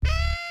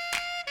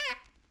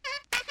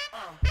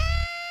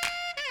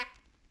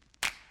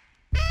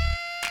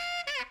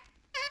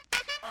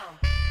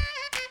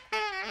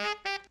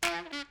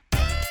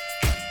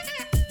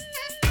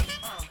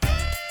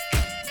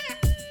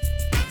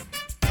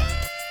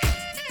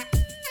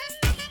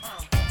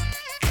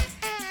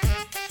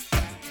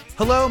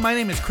Hello, my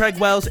name is Craig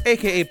Wells,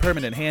 aka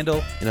Permanent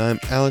Handle. And I'm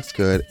Alex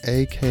Good,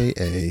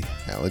 aka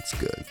Alex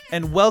Good.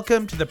 And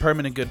welcome to the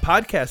Permanent Good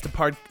Podcast,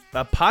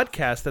 a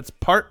podcast that's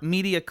part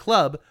media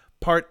club,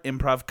 part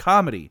improv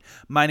comedy.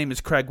 My name is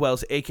Craig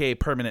Wells, aka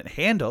Permanent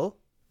Handle.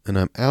 And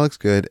I'm Alex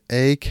Good,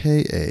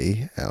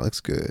 aka Alex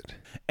Good.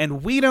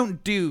 And we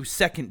don't do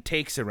second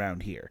takes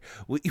around here.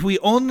 We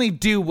only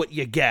do what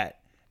you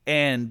get,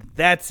 and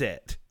that's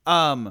it.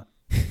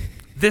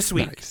 This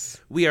week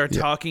we are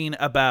talking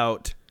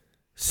about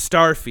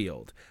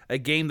Starfield, a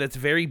game that's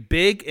very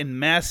big and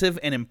massive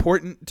and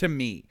important to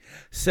me.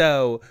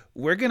 So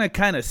we're going to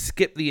kind of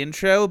skip the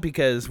intro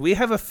because we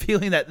have a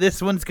feeling that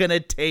this one's going to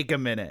take a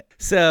minute.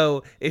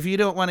 So if you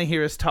don't want to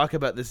hear us talk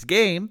about this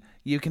game,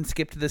 you can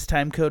skip to this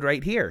time code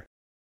right here.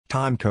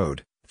 Time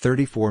code,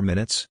 34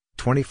 minutes,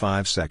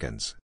 25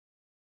 seconds.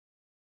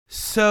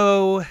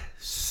 So,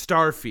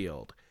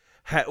 Starfield.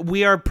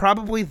 We are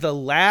probably the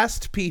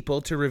last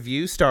people to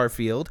review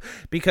Starfield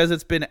because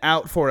it's been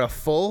out for a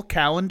full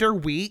calendar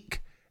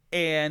week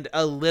and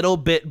a little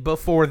bit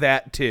before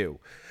that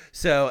too.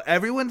 So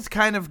everyone's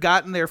kind of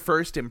gotten their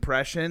first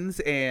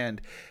impressions,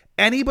 and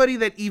anybody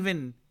that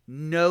even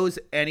knows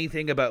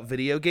anything about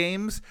video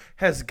games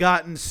has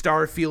gotten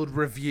Starfield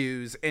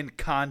reviews and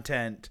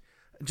content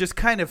just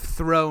kind of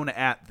thrown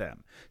at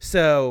them.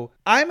 So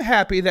I'm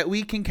happy that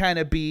we can kind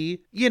of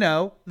be,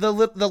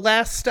 the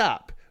last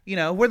stop.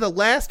 We're the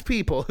last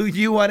people who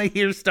you want to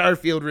hear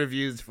Starfield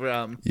reviews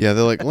from. Yeah,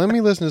 they're like, let me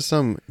listen to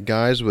some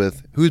guys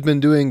who's been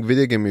doing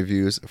video game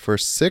reviews for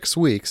 6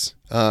 weeks,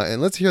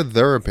 and let's hear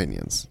their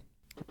opinions.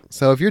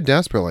 So if you're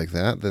desperate like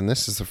that, then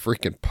this is a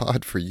freaking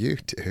pod for you,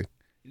 dude.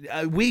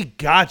 We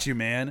got you,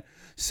 man.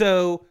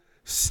 So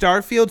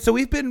Starfield. So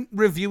we've been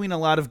reviewing a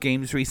lot of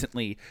games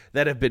recently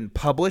that have been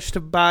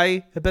published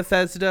by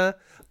Bethesda.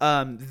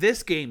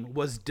 This game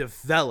was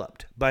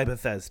developed by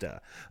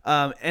Bethesda.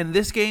 And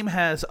this game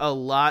has a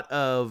lot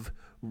of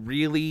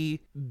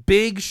really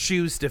big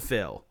shoes to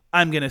fill,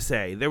 I'm going to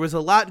say. There was a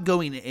lot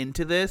going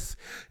into this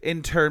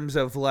in terms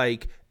of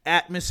like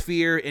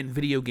atmosphere and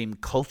video game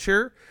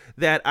culture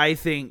that I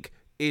think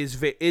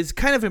is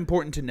kind of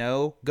important to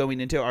know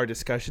going into our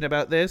discussion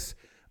about this.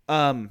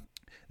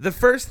 The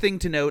first thing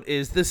to note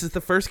is this is the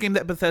first game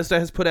that Bethesda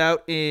has put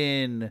out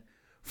in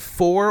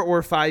 4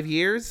 or 5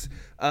 years.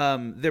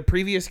 The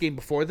previous game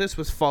before this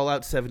was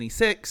Fallout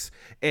 76,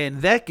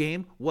 and that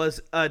game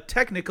was a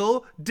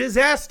technical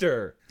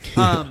disaster.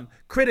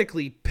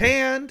 Critically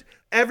panned.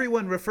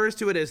 Everyone refers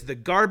to it as the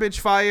garbage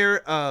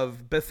fire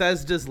of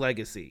Bethesda's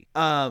legacy.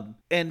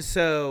 And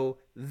so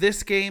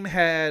this game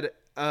had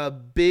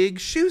big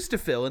shoes to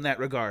fill in that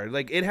regard.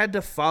 Like, it had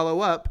to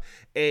follow up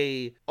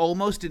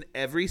almost in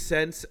every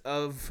sense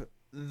of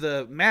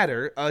the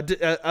matter,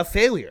 a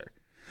failure.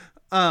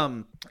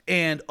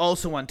 And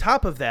also on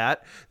top of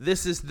that,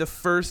 this is the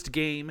first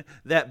game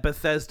that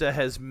Bethesda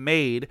has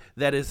made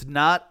that is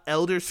not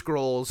Elder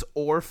Scrolls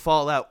or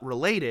Fallout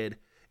related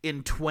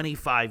in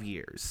 25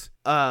 years.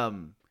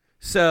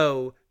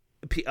 So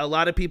a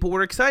lot of people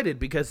were excited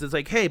because it's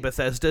like, hey,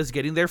 Bethesda's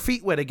getting their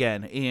feet wet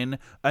again in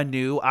a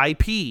new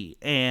IP.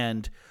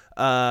 And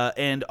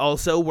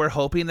also we're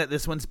hoping that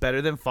this one's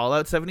better than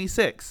Fallout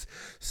 76.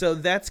 So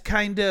that's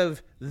kind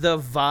of the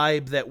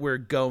vibe that we're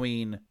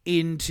going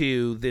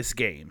into this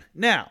game.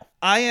 Now,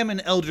 I am an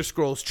Elder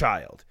Scrolls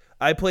child.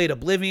 I played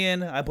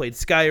Oblivion, I played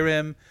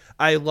Skyrim.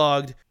 I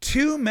logged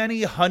too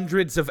many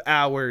hundreds of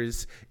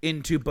hours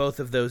into both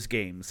of those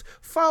games.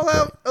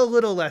 Fallout, a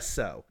little less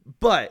so.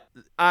 But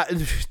I'm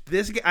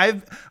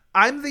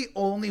the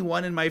only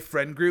one in my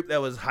friend group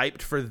that was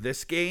hyped for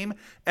this game,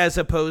 as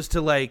opposed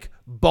to like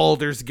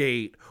Baldur's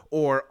Gate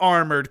or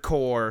Armored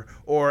Core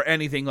or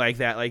anything like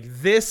that. Like,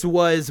 this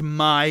was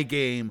my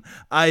game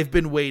I've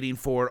been waiting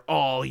for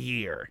all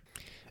year.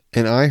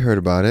 And I heard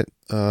about it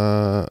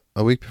a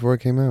week before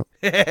it came out.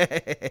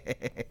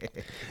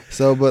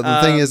 So, but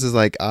the thing is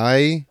like,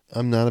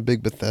 I'm not a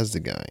big Bethesda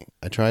guy.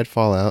 I tried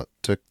Fallout,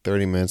 took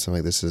 30 minutes. I'm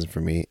like, this isn't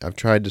for me. I've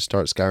tried to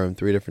start Skyrim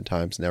 3 different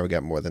times, never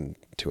got more than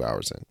 2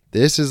 hours in.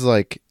 This is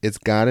like, it's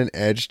got an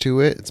edge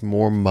to it. It's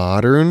more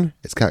modern.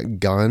 It's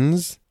got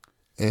guns.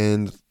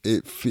 And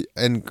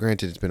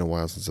granted, it's been a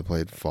while since I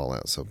played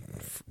Fallout, so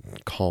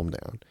calm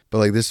down. But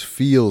like, this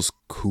feels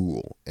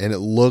cool, and it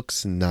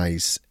looks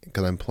nice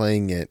because I'm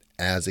playing it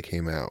as it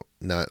came out,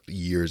 not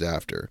years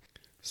after.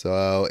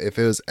 So if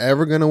it was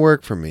ever going to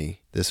work for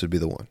me, this would be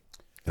the one.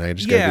 And I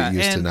just got to get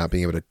used to not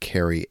being able to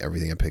carry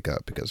everything I pick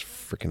up because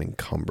freaking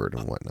encumbered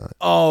and whatnot.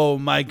 Oh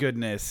my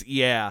goodness.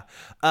 Yeah.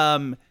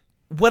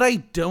 What I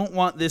don't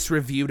want this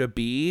review to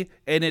be,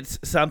 and it's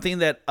something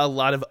that a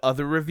lot of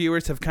other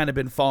reviewers have kind of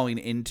been falling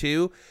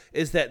into,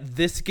 is that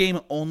this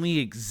game only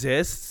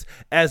exists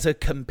as a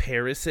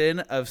comparison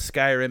of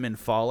Skyrim and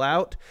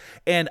Fallout.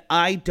 And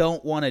I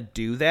don't want to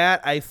do that.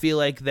 I feel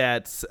like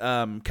that's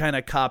kind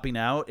of copping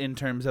out in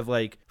terms of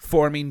like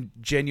forming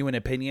genuine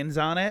opinions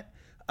on it.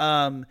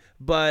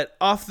 But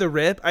off the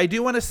rip, I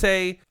do want to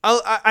say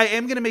I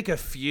am going to make a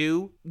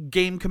few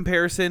game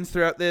comparisons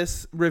throughout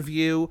this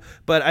review,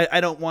 but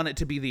I don't want it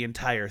to be the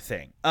entire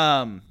thing.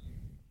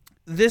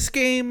 this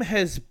game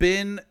has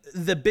been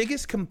the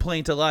biggest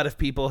complaint a lot of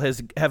people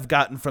have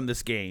gotten from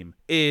this game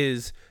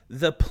is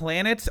the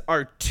planets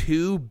are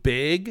too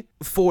big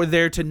for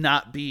there to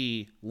not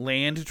be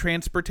land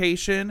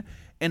transportation,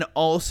 and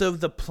also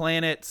the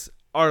planets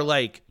are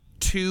like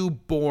too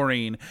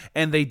boring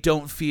and they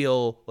don't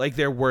feel like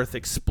they're worth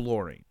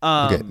exploring.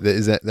 Okay,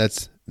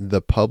 that's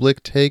the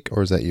public take,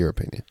 or is that your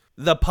opinion?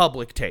 The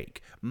public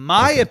take.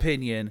 My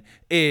opinion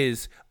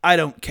is I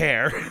don't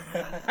care.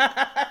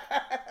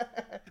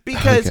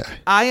 Because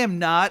I am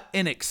not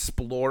an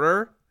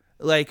explorer.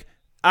 Like,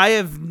 I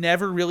have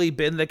never really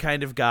been the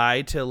kind of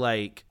guy to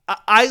like,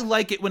 I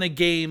like it when a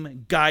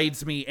game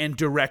guides me and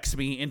directs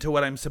me into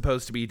what I'm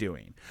supposed to be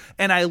doing.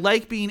 And I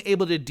like being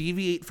able to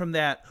deviate from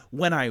that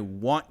when I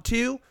want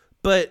to,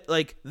 but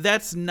like,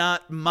 that's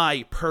not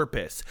my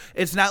purpose.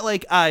 It's not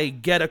like I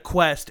get a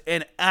quest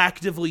and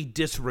actively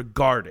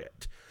disregard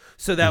it.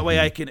 So that way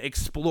I can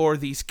explore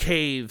these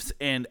caves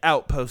and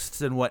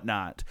outposts and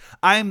whatnot.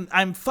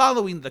 I'm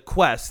following the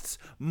quests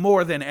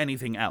more than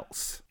anything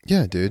else.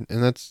 Yeah, dude,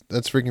 and that's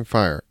freaking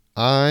fire.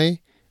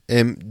 I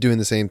am doing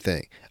the same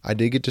thing. I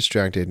did get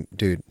distracted,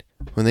 dude.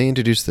 When they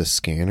introduced the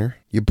scanner,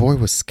 your boy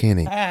was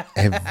scanning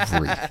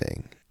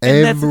everything.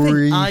 And that's the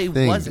thing, I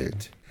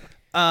wasn't.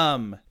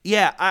 Dude.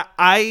 Yeah,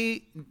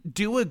 I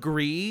do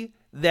agree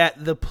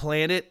that the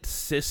planet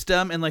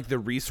system and like the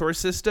resource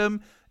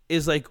system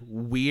is like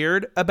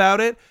weird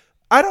about it.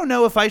 I don't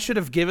know if I should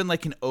have given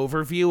like an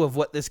overview of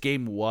what this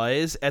game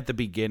was at the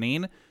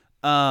beginning.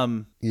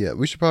 Yeah,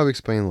 we should probably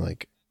explain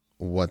like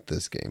what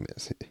this game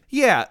is.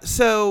 Yeah,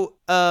 so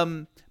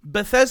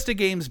Bethesda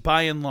games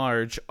by and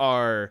large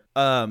are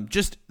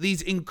just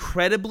these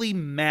incredibly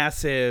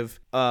massive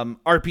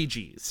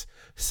RPGs.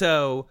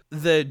 So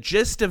the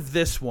gist of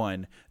this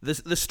one,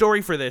 the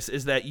story for this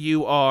is that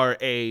you are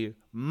a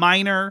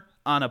miner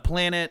on a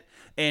planet,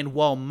 and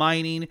while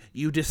mining,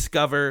 you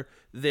discover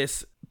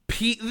this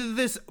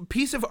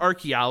piece of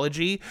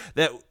archaeology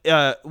that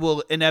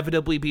will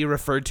inevitably be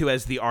referred to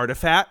as the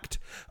artifact.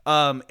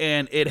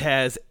 And it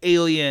has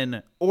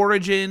alien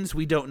origins.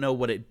 We don't know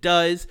what it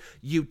does.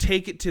 You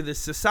take it to the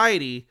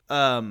society,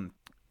 and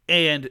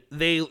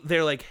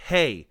they're like,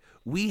 hey,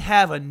 we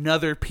have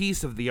another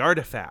piece of the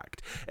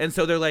artifact. And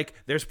so they're like,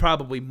 there's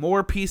probably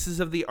more pieces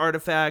of the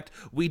artifact.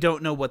 We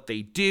don't know what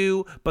they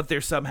do, but they're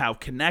somehow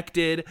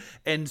connected.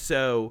 And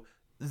so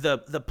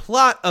the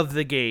plot of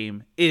the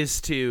game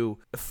is to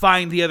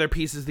find the other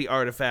pieces of the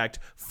artifact,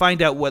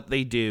 find out what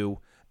they do,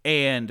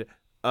 and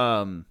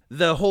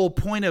the whole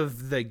point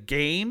of the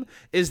game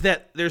is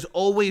that there's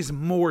always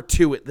more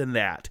to it than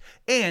that,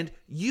 and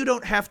you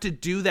don't have to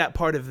do that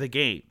part of the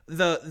game.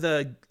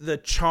 The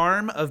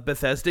charm of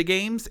Bethesda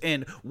games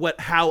and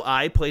how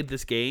I played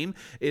this game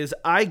is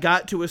I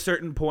got to a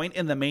certain point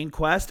in the main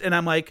quest and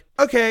I'm like,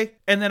 okay,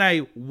 and then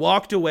I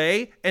walked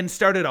away and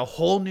started a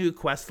whole new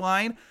quest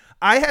line.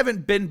 I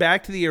haven't been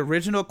back to the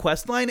original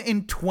quest line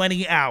in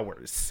 20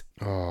 hours.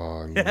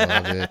 Oh, I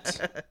love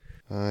it.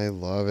 I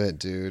love it,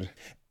 dude.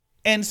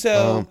 And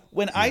so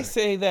when I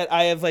say that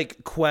I have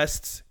like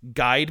quests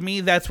guide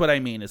me, that's what I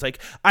mean. It's like,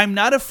 I'm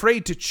not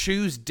afraid to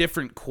choose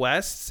different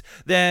quests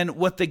than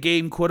what the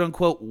game quote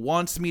unquote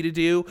wants me to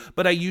do,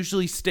 but I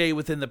usually stay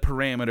within the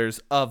parameters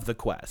of the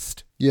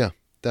quest. Yeah,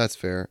 that's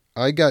fair.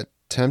 I got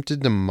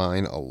tempted to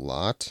mine a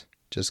lot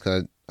just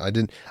because I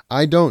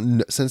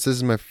don't, since this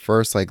is my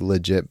first like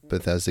legit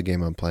Bethesda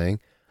game I'm playing,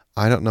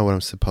 I don't know what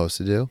I'm supposed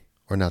to do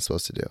or not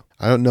supposed to do.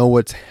 I don't know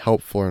what's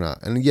helpful or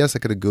not. And yes, I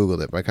could have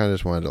Googled it, but I kind of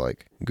just wanted to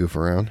like goof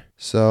around.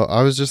 So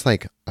I was just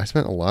like, I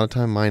spent a lot of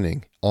time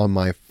mining on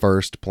my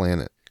first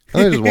planet.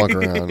 I just walk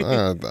around.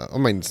 I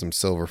might need some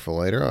silver for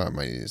later. I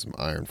might need some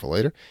iron for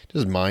later.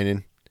 Just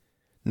mining.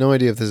 No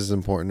idea if this is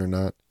important or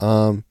not.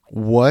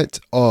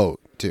 Oh,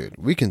 dude,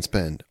 we can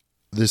spend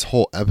this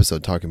whole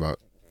episode talking about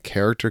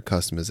character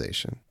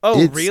customization.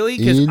 Oh, really?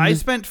 Because I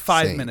spent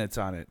 5 minutes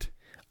on it.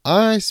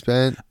 I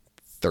spent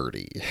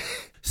 30.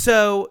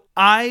 So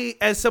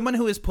as someone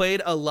who has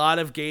played a lot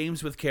of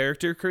games with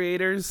character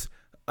creators,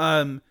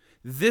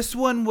 this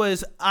one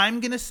was, I'm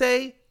going to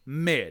say,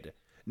 mid.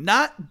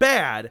 Not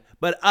bad,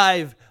 but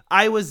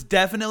I was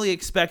definitely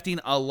expecting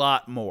a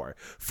lot more.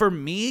 For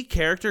me,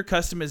 character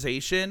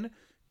customization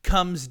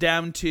comes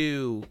down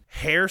to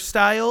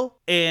hairstyle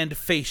and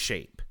face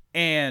shape.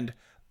 And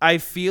I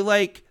feel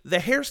like the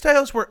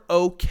hairstyles were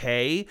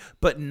okay,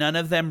 but none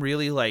of them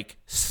really like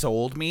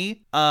sold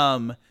me.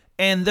 And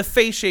the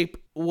face shape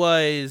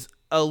was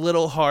a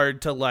little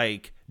hard to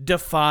like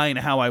define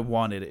how I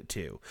wanted it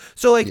to.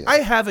 So like, I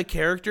have a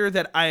character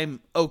that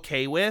I'm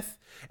okay with,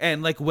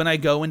 and like when I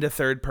go into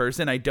third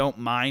person, I don't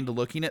mind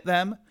looking at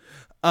them.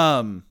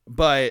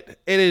 But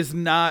it is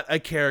not a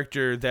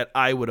character that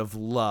I would have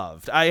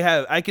loved.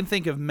 I can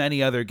think of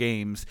many other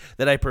games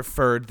that I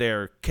preferred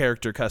their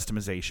character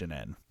customization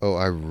in.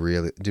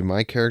 Oh,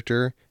 my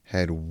character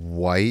had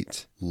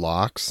white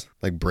locks,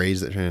 like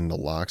braids that turn into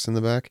locks in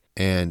the back,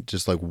 and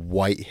just like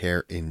white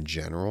hair in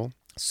general.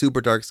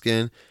 Super dark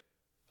skin.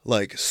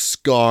 like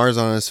scars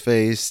on his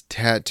face,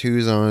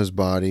 tattoos on his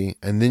body,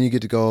 and then you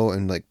get to go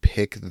and like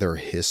pick their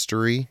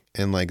history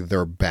and like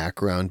their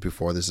background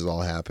before this has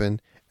all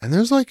happened. And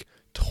there's like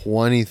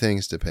 20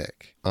 things to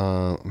pick.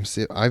 Let me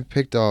see. I've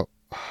picked up.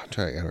 I'm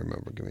trying. I gotta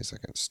remember. Give me a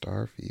second.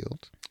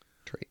 Starfield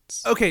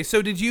traits. Okay,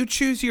 so did you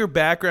choose your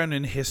background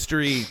and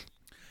history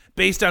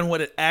based on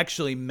what it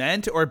actually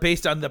meant, or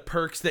based on the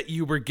perks that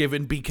you were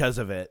given because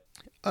of it?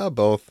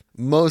 Both.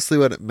 Mostly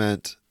what it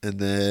meant, and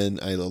then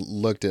I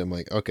looked at it. I'm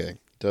like, okay,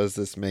 does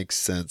this make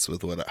sense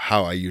with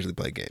how I usually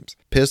play games?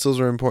 Pistols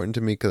are important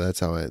to me because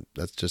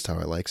that's just how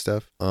I like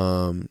stuff.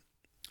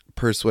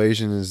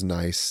 Persuasion is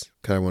nice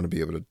because I want to be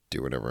able to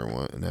do whatever I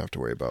want and not have to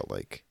worry about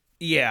like,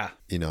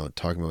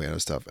 talking my way out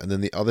of stuff. And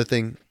then the other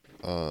thing,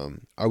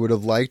 I would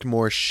have liked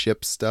more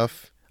ship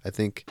stuff. I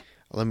think.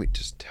 Let me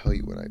just tell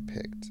you what I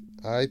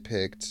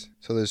picked.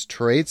 So there's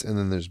traits, and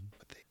then there's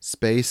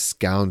Space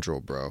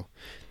Scoundrel, bro.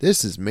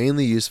 This is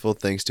mainly useful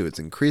thanks to its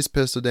increased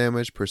pistol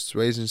damage,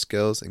 persuasion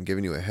skills, and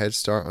giving you a head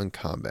start on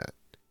combat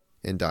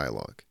and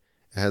dialogue.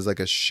 It has like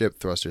a ship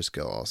thruster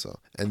skill also.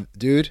 And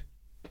dude,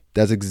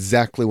 that's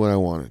exactly what I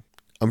wanted.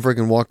 I'm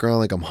freaking walking around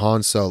like I'm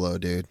Han Solo,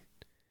 dude.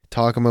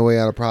 Talking my way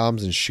out of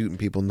problems and shooting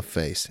people in the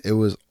face. It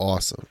was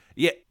awesome.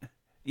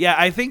 Yeah,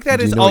 I think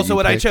that is also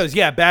what I chose.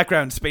 Yeah,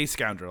 background Space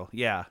Scoundrel.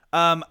 Yeah.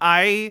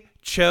 I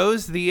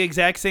chose the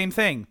exact same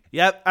thing.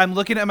 Yep, I'm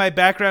looking at my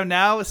background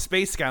now,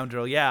 Space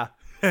Scoundrel. Yeah.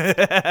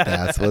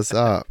 That's what's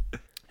up.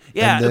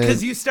 Yeah,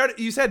 because you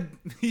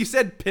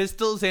said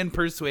pistols and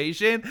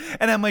persuasion,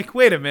 and I'm like,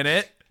 wait a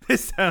minute,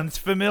 this sounds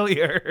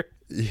familiar.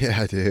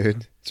 Yeah,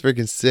 dude, it's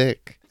freaking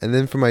sick. And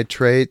then for my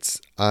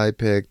traits, I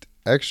picked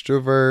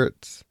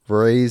extrovert,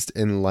 raised,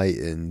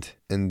 enlightened,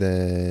 and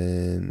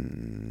then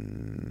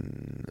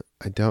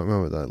I don't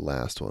remember what that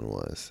last one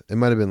was. It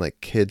might have been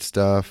like kid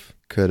stuff,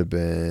 could have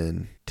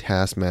been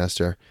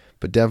taskmaster,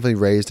 but definitely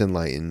raised,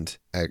 enlightened,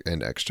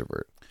 and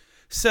extrovert.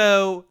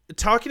 So,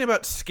 talking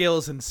about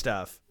skills and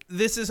stuff,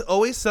 this is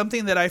always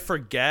something that I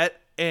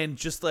forget, and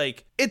just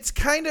like, it's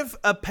kind of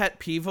a pet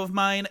peeve of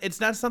mine.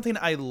 It's not something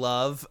I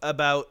love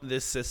about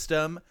this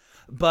system,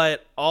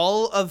 but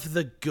all of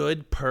the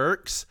good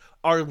perks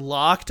are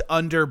locked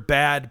under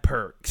bad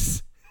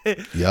perks.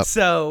 Yep.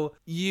 So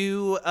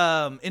you,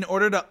 in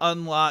order to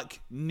unlock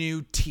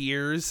new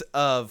tiers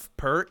of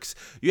perks,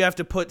 you have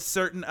to put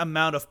certain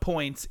amount of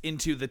points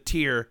into the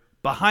tier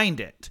behind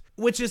it,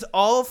 which is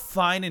all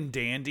fine and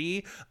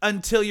dandy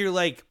until you're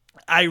like,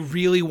 I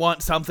really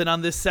want something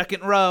on this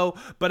second row,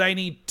 but I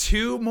need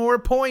 2 more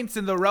points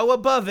in the row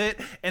above it,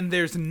 and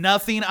there's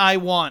nothing I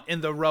want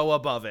in the row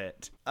above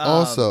it.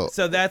 Also,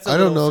 so that's a I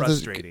don't little know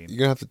frustrating. You're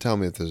going to have to tell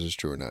me if this is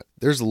true or not.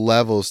 There's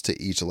levels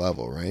to each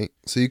level, right?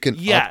 So you can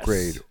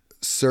upgrade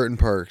certain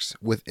perks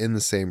within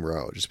the same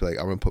row. Just be like,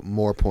 I'm going to put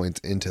more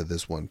points into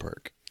this one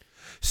perk.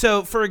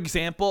 So, for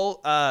example,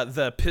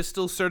 the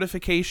pistol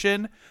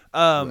certification,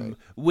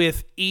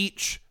 with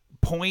each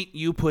point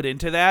you put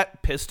into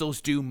that,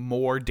 pistols do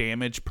more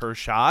damage per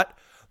shot.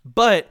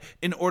 But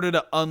in order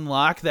to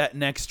unlock that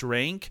next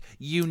rank,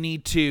 you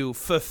need to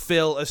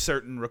fulfill a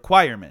certain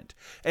requirement.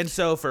 And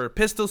so for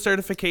pistol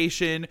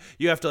certification,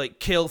 you have to like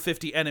kill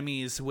 50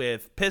 enemies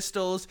with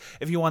pistols.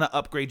 If you want to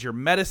upgrade your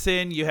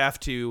medicine, you have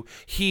to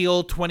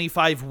heal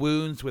 25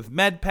 wounds with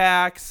med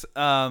packs.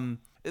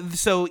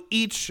 So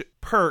each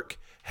perk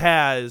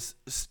has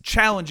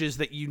challenges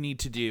that you need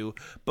to do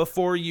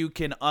before you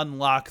can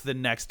unlock the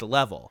next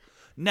level.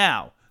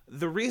 Now,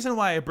 the reason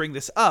why I bring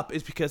this up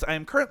is because I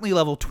am currently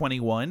level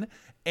 21,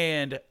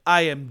 and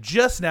I am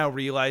just now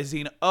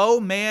realizing, oh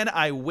man,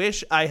 I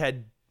wish I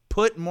had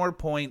put more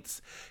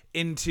points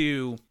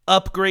into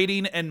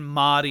upgrading and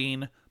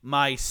modding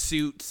my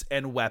suits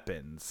and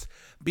weapons,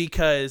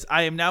 because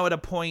I am now at a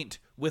point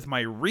with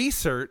my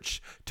research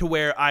to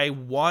where I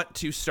want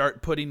to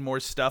start putting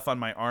more stuff on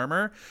my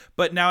armor,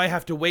 but now I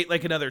have to wait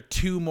like another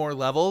 2 more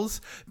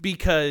levels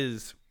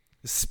because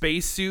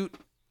spacesuit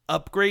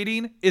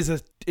upgrading is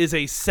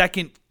a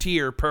second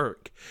tier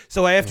perk,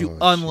 so I have to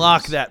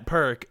unlock that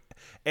perk,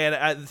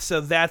 and so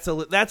that's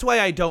why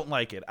I don't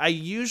like it. I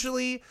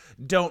usually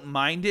don't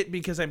mind it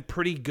because I'm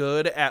pretty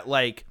good at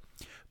like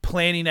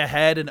planning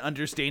ahead and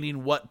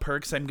understanding what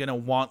perks I'm gonna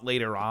want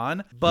later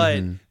on.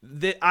 But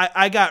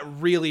I got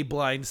really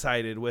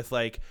blindsided with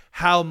like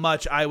how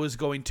much I was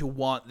going to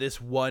want this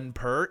one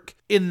perk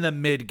in the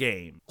mid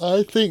game.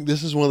 I think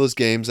this is one of those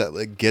games that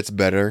like gets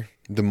better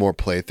the more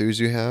playthroughs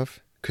you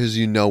have. Because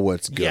you know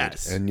what's good.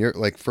 Yes. And you're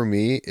like, for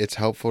me, it's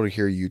helpful to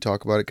hear you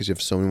talk about it because you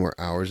have so many more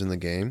hours in the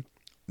game.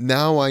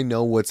 Now I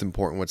know what's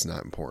important, what's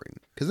not important.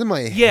 Because in my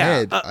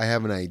head, I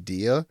have an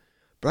idea,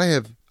 but I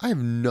have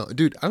no,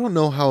 dude, I don't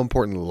know how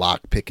important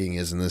lock picking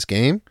is in this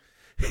game.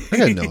 I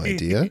got no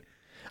idea.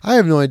 I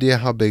have no idea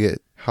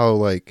how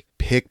like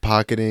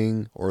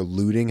pickpocketing or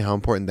looting, how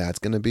important that's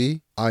going to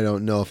be. I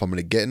don't know if I'm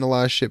going to get in a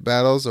lot of shit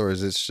battles, or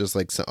is it just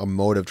like a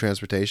mode of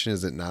transportation?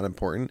 Is it not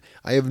important?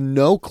 I have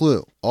no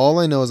clue. All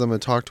I know is I'm going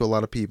to talk to a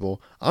lot of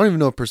people. I don't even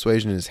know if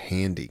persuasion is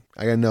handy.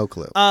 I got no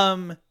clue.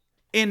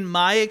 In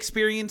my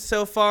experience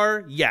so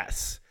far,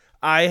 yes.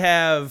 I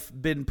have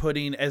been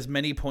putting as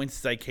many points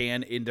as I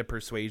can into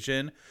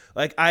persuasion.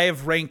 Like I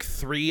have ranked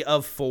 3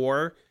 of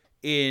 4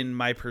 in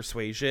my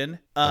persuasion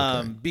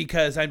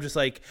because I'm just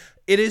like,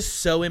 it is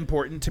so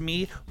important to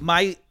me.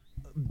 My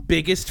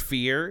biggest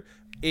fear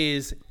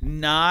is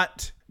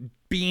not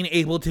being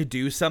able to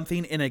do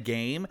something in a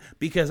game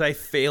because I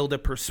failed a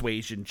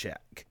persuasion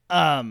check.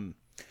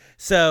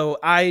 So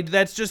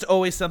that's just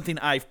always something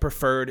I've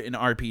preferred in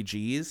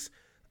RPGs.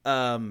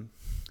 I'm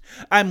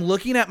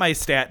looking at my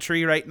stat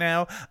tree right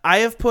now. I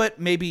have put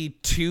maybe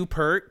 2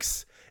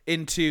 perks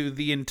into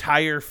the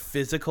entire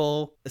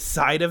physical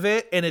side of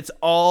it, and it's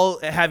all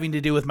having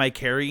to do with my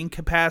carrying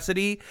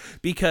capacity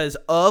because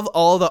of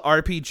all the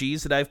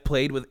RPGs that I've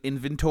played with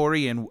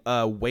inventory and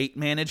weight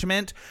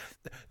management.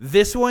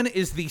 This one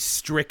is the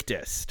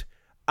strictest.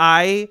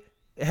 I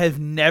have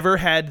never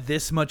had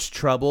this much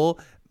trouble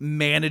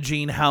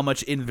managing how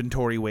much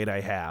inventory weight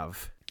I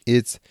have.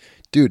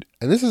 Dude,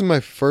 and this is my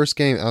first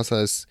game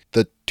outside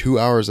the 2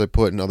 hours I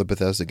put in other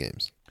Bethesda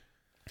games.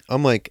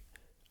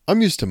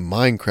 I'm used to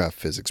Minecraft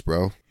physics,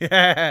 bro.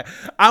 Yeah,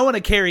 I want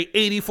to carry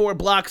 84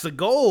 blocks of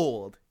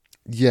gold.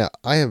 Yeah,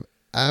 I have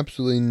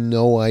absolutely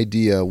no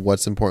idea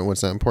what's important,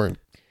 what's not important.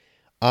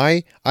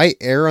 I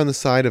err on the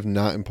side of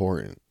not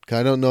important.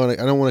 I don't know. I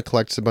don't want to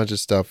collect a bunch of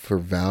stuff for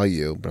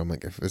value, but I'm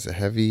like, if it's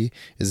heavy,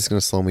 is this going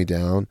to slow me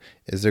down?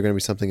 Is there going to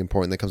be something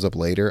important that comes up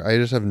later? I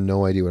just have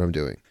no idea what I'm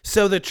doing.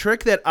 So the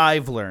trick that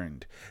I've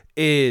learned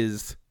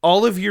is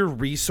all of your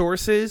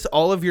resources,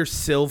 all of your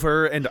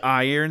silver and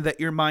iron that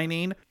you're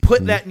mining,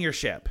 put that in your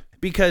ship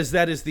because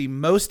that is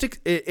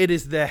it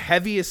is the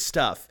heaviest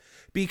stuff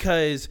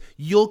because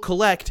you'll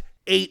collect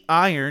 8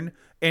 iron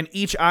and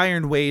each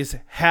iron weighs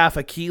half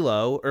a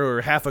kilo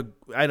or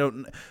I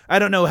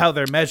don't know how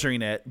they're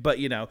measuring it, but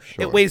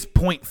it weighs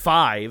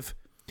 0.5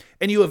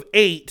 and you have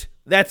 8,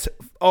 that's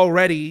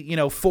already,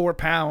 4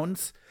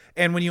 pounds.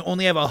 And when you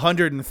only have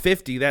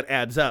 150, that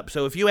adds up.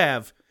 So if you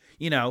have,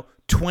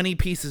 20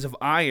 pieces of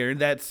iron,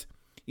 that's,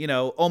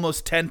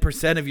 almost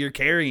 10% of your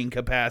carrying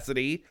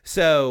capacity.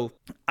 So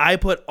I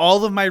put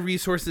all of my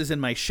resources in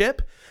my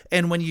ship.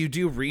 And when you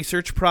do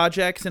research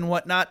projects and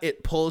whatnot,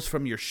 it pulls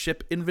from your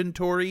ship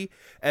inventory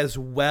as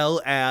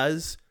well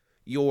as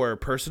your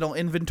personal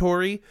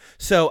inventory.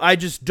 So I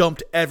just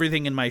dumped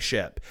everything in my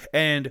ship.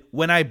 And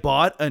when I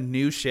bought a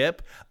new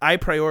ship, I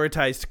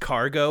prioritized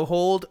cargo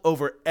hold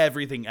over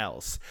everything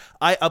else.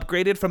 I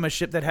upgraded from a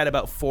ship that had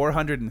about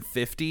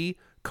 450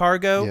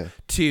 cargo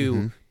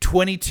to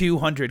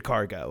 2,200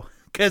 cargo.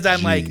 Because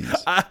I'm like,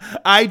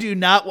 I do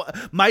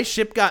not my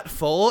ship got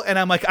full and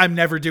I'm like, I'm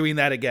never doing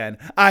that again.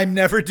 I'm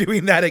never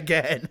doing that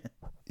again.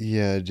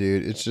 Yeah,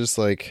 dude. It's just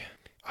like,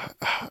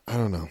 I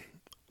don't know.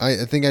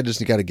 I think I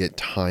just got to get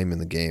time in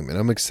the game. And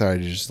I'm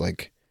excited to just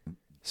like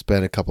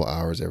spend a couple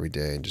hours every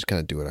day and just kind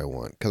of do what I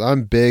want. Because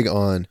I'm big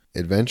on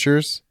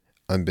adventures.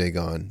 I'm big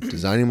on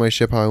designing my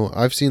ship how I want.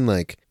 I've seen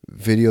like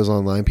videos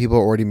online. People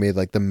already made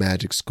like the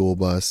Magic School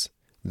Bus,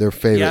 their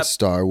favorite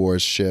Star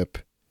Wars ship.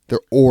 They're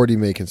already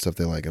making stuff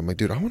they like. I'm like,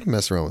 dude, I want to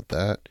mess around with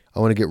that. I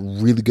want to get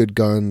really good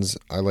guns.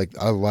 I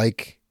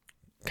like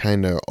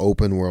kind of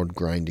open world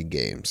grinding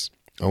games.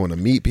 I want to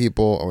meet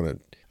people.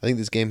 I think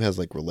this game has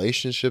like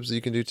relationships that you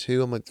can do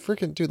too. I'm like,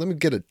 freaking dude, let me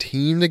get a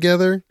team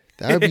together.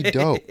 That would be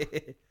dope.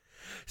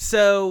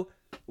 So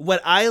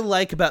what I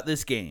like about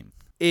this game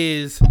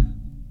is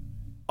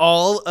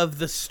all of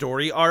the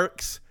story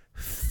arcs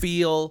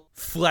feel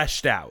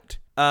fleshed out.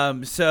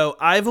 So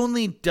I've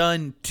only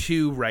done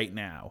 2 right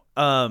now.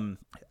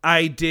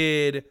 I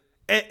did,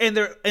 and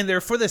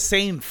they're for the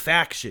same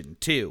faction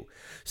too.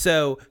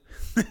 So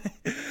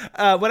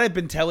what I've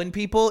been telling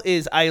people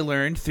is I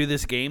learned through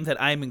this game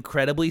that I'm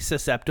incredibly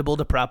susceptible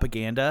to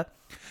propaganda.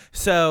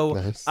 So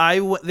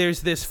nice. There's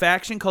this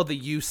faction called the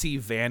UC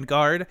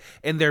Vanguard,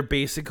 and they're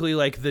basically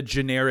like the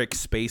generic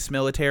space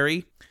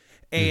military.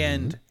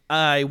 And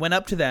I went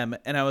up to them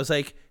and I was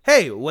like,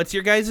 hey, what's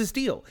your guys'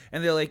 deal?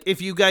 And they're like,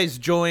 if you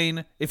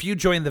join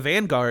the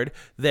Vanguard,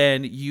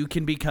 then you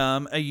can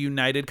become a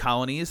United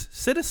Colonies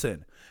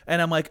citizen. And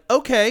I'm like,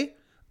 okay,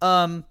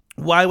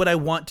 why would I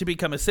want to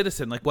become a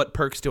citizen? Like, what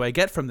perks do I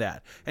get from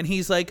that? And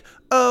he's like,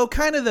 oh,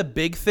 kind of the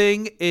big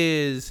thing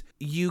is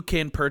you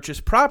can purchase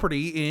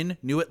property in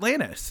New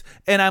Atlantis.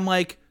 And I'm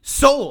like,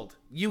 sold.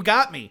 You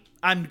got me.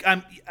 All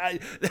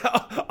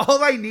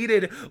I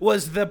needed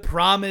was the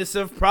promise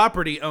of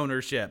property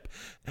ownership.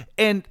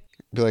 And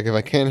be like, if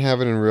I can't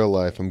have it in real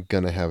life, I'm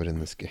going to have it in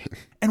this game.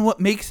 And what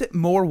makes it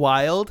more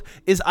wild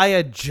is I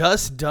had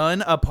just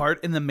done a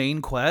part in the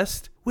main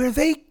quest where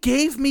they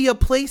gave me a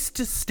place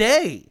to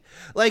stay.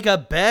 Like a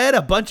bed,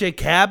 a bunch of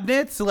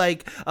cabinets,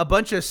 like a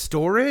bunch of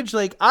storage.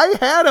 Like I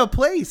had a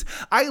place.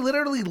 I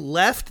literally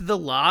left the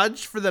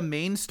lodge for the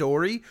main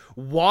story,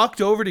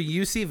 walked over to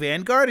UC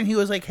Vanguard, and he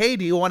was like, hey,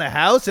 do you want a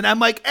house? And I'm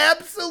like,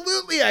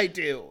 absolutely I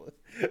do.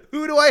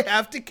 Who do I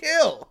have to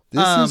kill?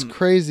 This is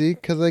crazy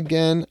because,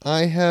 again,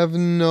 I have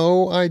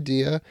no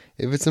idea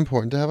if it's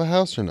important to have a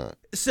house or not.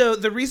 So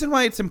the reason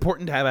why it's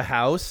important to have a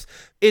house,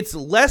 it's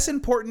less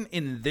important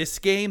in this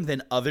game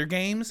than other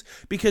games,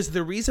 because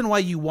the reason why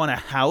you want a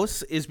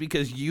house is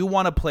because you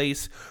want a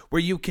place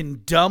where you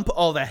can dump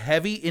all the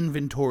heavy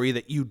inventory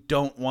that you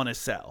don't want to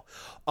sell.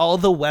 All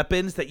the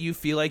weapons that you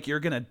feel like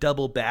you're going to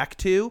double back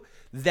to,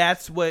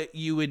 that's what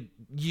you would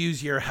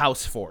use your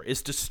house for,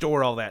 is to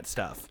store all that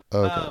stuff.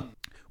 Okay.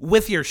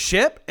 With your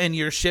ship and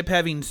your ship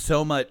having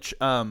so much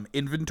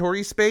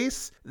inventory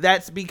space,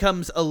 that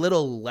becomes a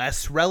little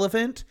less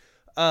relevant.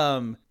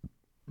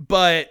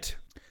 But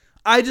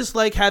I just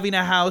like having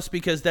a house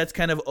because that's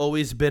kind of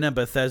always been a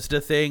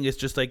Bethesda thing. It's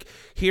just like,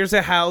 here's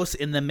a house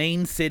in the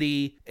main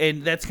city,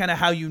 and that's kind of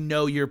how you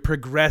know you're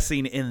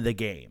progressing in the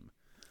game.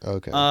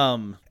 Okay.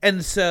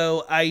 And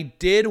so I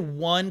did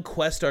one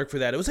quest arc for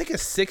that. It was like a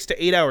 6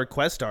 to 8 hour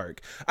quest arc.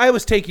 I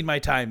was taking my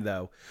time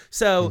though.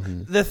 So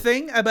the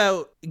thing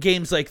about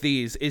games like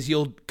these is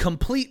you'll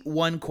complete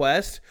one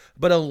quest,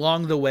 but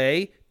along the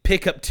way,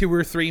 pick up 2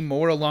 or 3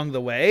 more along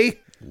the way.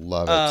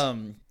 Love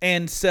it.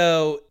 And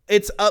so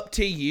it's up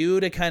to you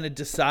to kind of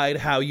decide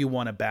how you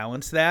want to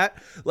balance that.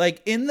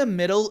 Like in the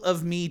middle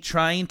of me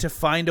trying to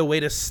find a way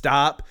to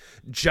stop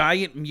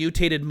giant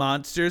mutated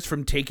monsters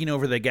from taking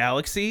over the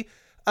galaxy,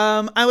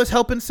 I was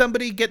helping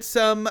somebody get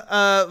some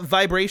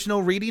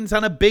vibrational readings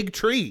on a big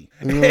tree.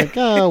 And you're like,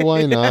 oh,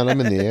 why not? I'm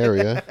in the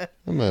area.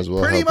 I might as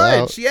well Pretty help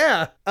much, out.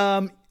 yeah.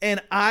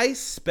 And I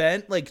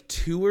spent like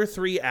 2 or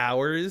 3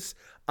 hours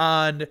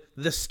on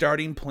the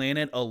starting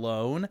planet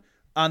alone,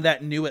 on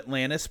that New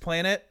Atlantis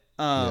planet,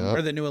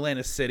 or the New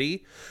Atlantis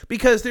city,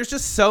 because there's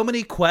just so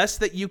many quests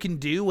that you can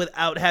do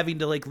without having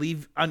to like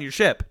leave on your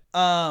ship.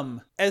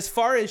 As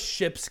far as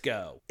ships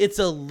go, it's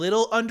a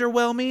little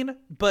underwhelming,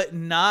 but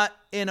not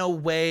in a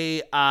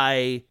way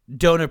I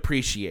don't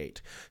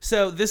appreciate.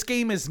 So this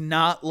game is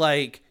not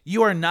like,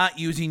 you are not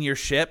using your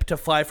ship to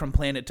fly from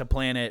planet to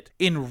planet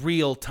in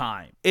real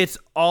time. It's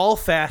all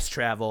fast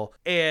travel,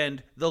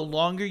 and the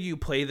longer you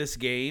play this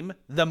game,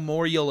 the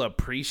more you'll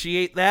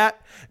appreciate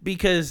that,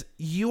 because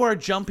you are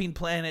jumping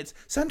planets.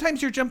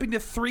 Sometimes you're jumping to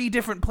 3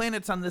 different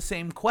planets on the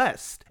same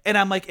quest. And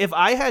I'm like, if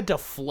I had to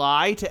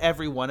fly to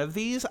every one of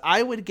these,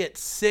 I would get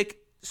sick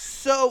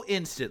so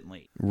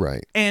instantly.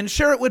 Right. And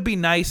sure, it would be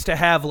nice to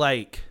have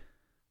like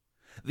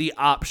the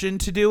option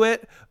to do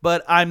it,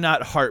 but I'm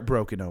not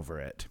heartbroken over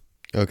it.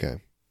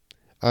 Okay.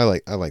 I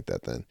like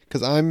that then,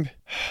 because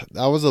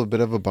that was a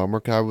bit of a bummer.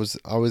 'Cause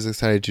I was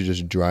excited to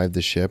just drive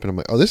the ship, and I'm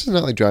like, oh, this is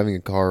not like driving a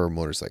car or a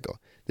motorcycle.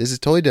 This is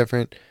totally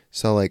different.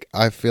 So like,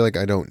 I feel like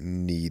I don't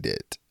need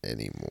it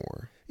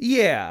anymore.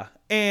 Yeah,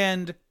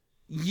 and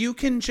you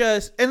can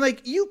just, and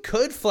like, you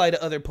could fly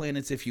to other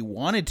planets if you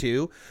wanted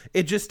to.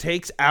 It just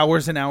takes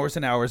hours and hours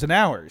and hours and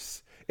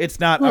hours. It's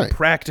not a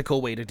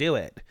practical way to do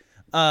it.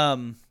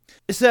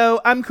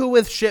 So I'm cool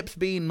with ships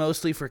being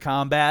mostly for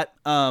combat.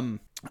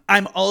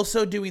 I'm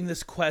also doing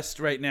this quest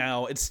right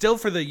now. It's still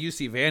for the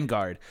UC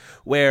Vanguard,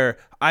 where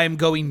I'm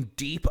going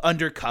deep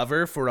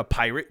undercover for a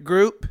pirate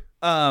group.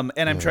 And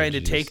I'm trying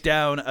to take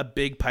down a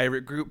big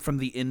pirate group from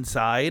the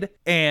inside.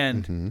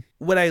 And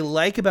what I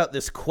like about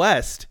this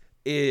quest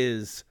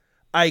is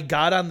I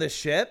got on the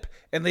ship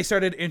and they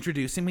started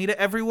introducing me to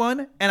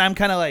everyone. And I'm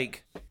kind of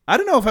like, I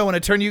don't know if I want to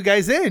turn you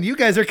guys in. You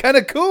guys are kind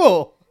of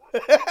cool.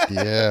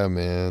 Yeah,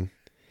 man.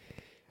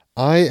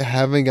 I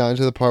haven't gotten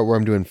to the part where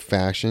I'm doing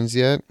factions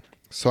yet.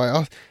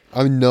 So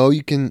I know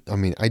you can, I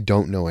mean, I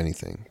don't know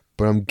anything,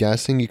 but I'm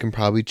guessing you can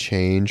probably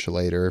change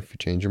later if you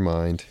change your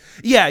mind.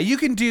 Yeah, you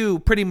can do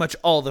pretty much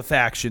all the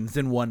factions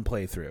in one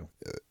playthrough.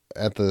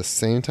 At the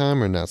same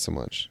time or not so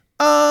much?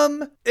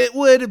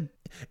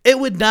 It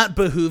would not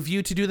behoove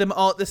you to do them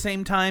all at the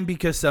same time,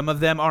 because some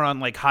of them are on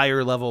like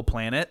higher level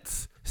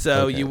planets.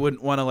 So you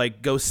wouldn't want to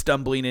like go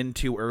stumbling in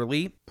too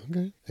early.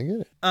 Okay, I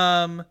get it.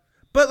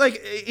 But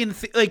like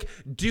like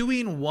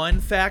doing one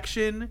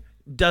faction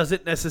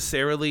doesn't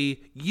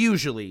necessarily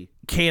usually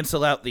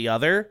cancel out the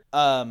other.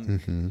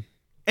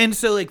 And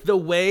so like the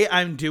way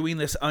I'm doing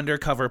this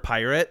undercover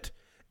pirate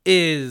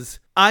is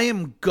I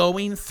am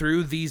going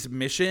through these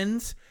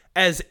missions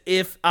as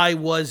if I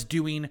was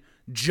doing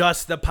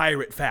just the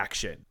pirate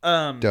faction.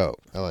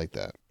 Dope. I like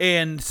that.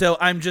 And so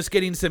I'm just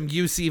getting some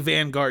UC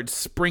Vanguard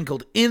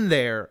sprinkled in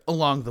there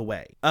along the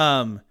way.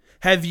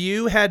 Have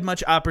you had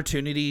much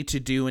opportunity to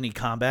do any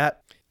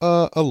combat?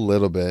 A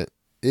little bit.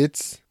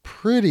 It's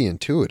pretty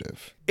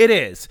intuitive. It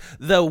is.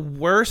 The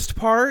worst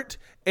part,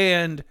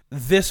 and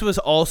this was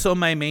also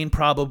my main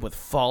problem with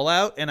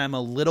Fallout, and I'm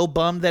a little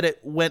bummed that it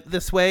went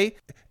this way,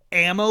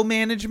 ammo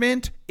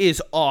management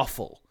is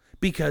awful,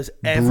 because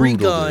every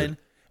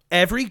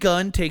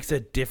gun takes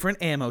a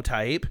different ammo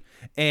type,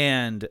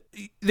 and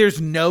there's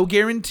no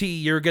guarantee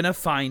you're going to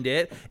find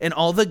it, and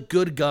all the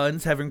good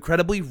guns have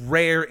incredibly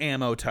rare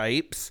ammo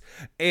types,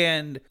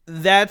 and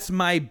that's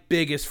my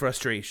biggest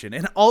frustration.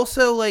 And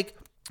also, like,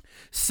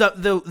 so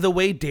the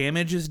way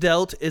damage is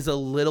dealt is a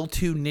little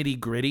too nitty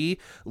gritty.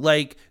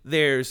 Like,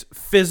 there's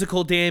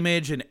physical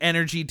damage and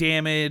energy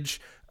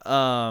damage.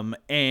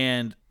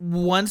 And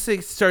once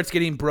it starts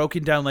getting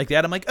broken down like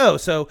that, I'm like, oh,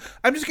 so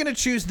I'm just going to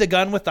choose the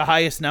gun with the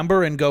highest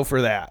number and go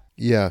for that.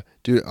 Yeah,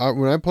 dude,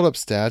 when I pulled up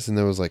stats and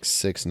there was like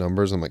 6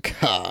 numbers, I'm like,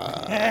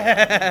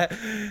 And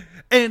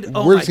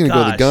oh we're my just going to go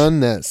with the gosh.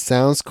 gun that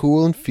sounds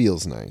cool and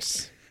feels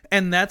nice.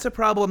 And that's a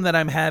problem that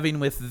I'm having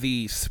with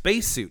the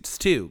spacesuits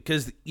too,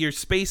 because your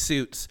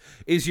spacesuits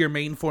is your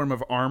main form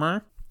of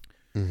armor.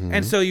 Mm-hmm.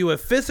 And so you have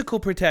physical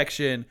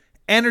protection,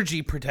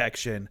 energy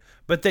protection,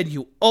 but then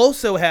you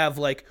also have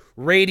like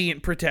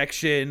radiant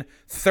protection,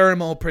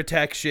 thermal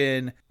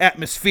protection,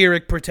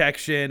 atmospheric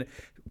protection,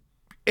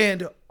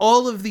 and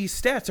all of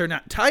these stats are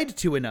not tied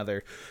to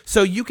another.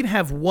 So you can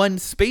have one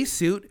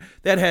spacesuit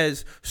that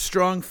has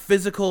strong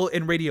physical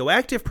and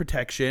radioactive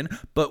protection,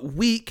 but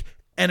weak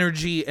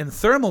energy and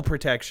thermal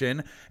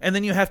protection, and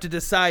then you have to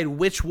decide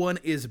which one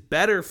is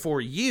better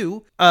for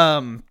you.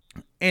 And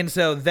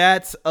so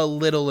that's a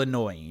little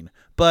annoying.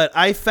 But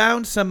I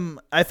found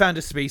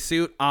a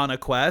spacesuit on a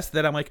quest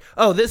that I'm like,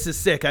 oh, this is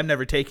sick. I'm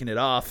never taking it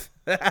off.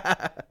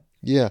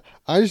 Yeah,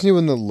 I just need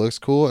one that looks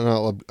cool, and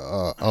I'll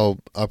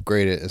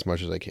upgrade it as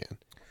much as I can.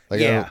 Like,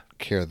 I don't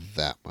care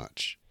that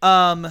much.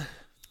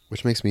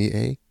 Which makes me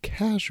a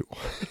casual.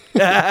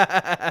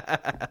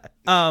 And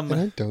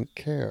I don't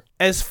care.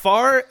 As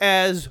far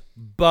as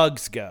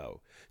bugs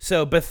go,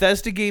 so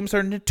Bethesda games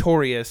are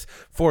notorious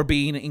for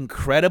being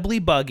incredibly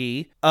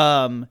buggy.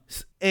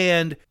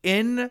 And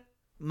in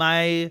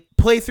my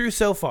playthrough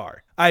so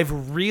far,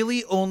 I've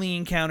really only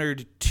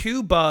encountered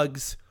 2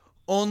 bugs,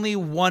 only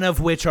one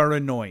of which are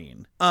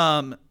annoying.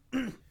 I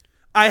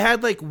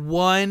had like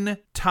one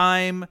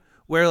time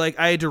where like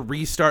I had to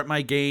restart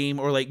my game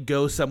or like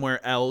go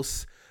somewhere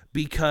else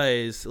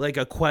because like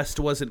a quest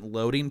wasn't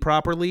loading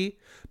properly.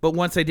 But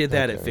once I did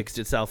that, It fixed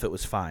itself. It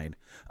was fine.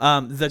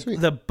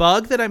 The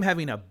bug that I'm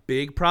having a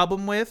big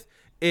problem with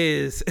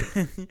is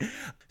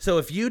so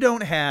if you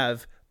don't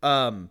have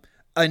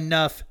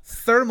enough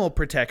thermal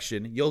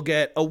protection, you'll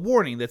get a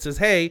warning that says,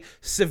 hey,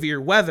 severe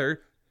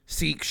weather,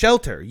 seek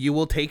shelter. You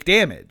will take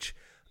damage.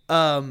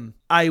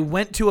 I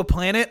went to a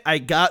planet, I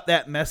got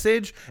that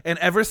message, and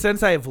ever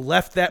since I have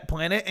left that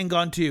planet and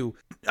gone to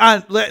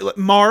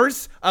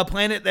Mars, a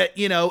planet that,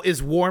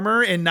 is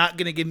warmer and not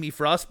going to give me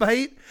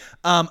frostbite,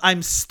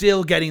 I'm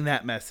still getting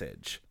that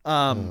message.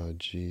 Oh,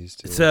 jeez,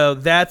 dude. So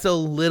that's a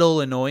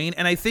little annoying,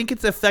 and I think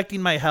it's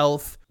affecting my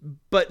health,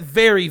 but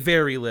very,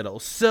 very little.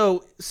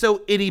 So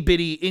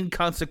itty-bitty,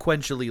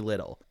 inconsequentially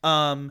little.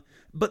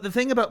 But the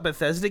thing about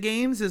Bethesda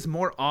games is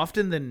more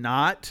often than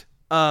not,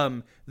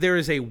 there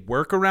is a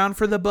workaround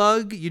for the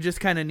bug. You just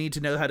kind of need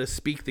to know how to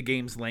speak the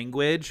game's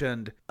language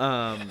and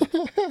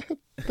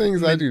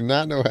things I do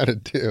not know how to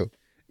do.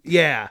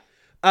 Yeah.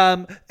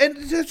 And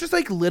it's just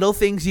like little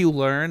things you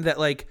learn that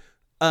like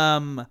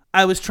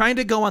I was trying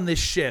to go on this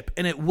ship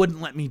and it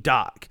wouldn't let me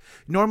dock.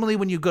 Normally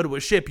when you go to a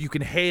ship, you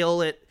can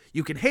hail it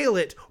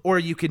or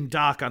you can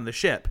dock on the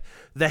ship.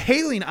 The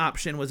hailing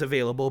option was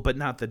available, but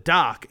not the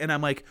dock. And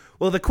I'm like,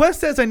 well, the quest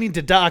says I need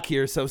to dock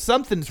here, so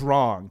something's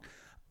wrong.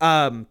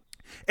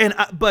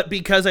 But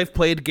because I've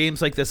played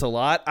games like this a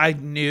lot, I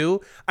knew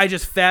I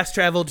just fast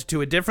traveled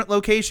to a different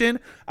location.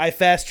 I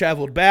fast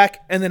traveled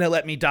back and then it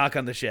let me dock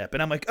on the ship.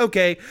 And I'm like,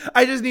 okay,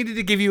 I just needed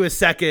to give you a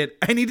second.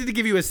 I needed to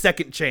give you a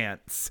second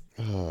chance.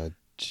 Oh,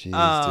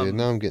 jeez, dude.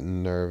 Now I'm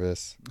getting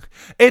nervous.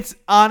 It's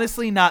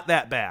honestly not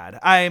that bad.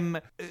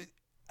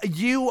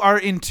 You are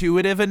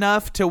intuitive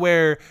enough to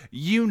where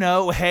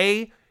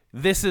hey,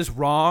 this is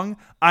wrong.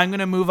 I'm going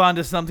to move on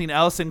to something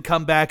else and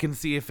come back and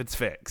see if it's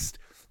fixed.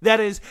 That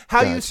is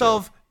how you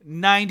solve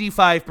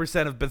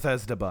 95% of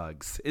Bethesda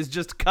bugs, is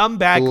just come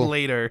back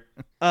later.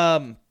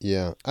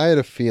 Yeah, I had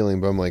a feeling,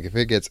 but I'm like, if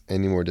it gets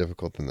any more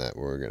difficult than that,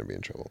 we're going to be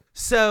in trouble.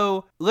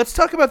 So let's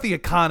talk about the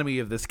economy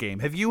of this game.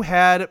 Have you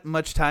had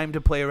much time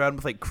to play around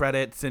with like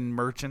credits and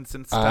merchants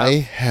and stuff? I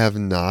have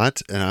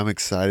not, and I'm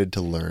excited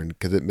to learn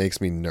because it makes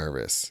me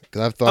nervous.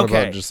 Because I've thought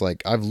about just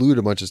like, I've looted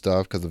a bunch of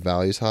stuff because the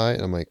value's high,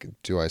 and I'm like,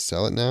 do I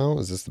sell it now?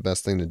 Is this the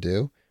best thing to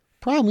do?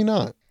 Probably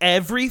not.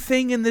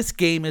 Everything in this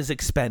game is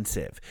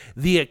expensive.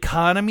 The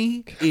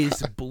economy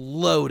is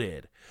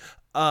bloated.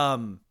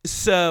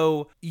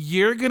 So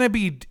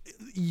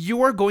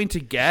you are going to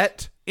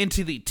get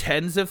into the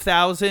tens of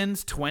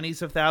thousands,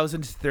 20s of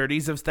thousands,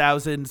 30s of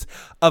thousands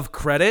of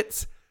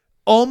credits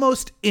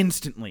almost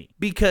instantly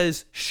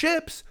because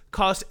ships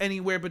cost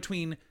anywhere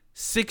between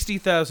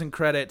 60,000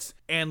 credits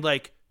and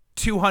like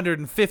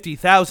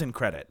 250,000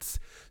 credits.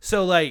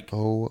 So like,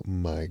 oh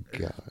my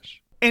gosh.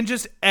 And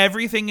just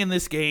everything in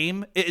this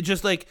game, it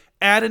just like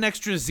add an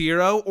extra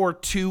 0 or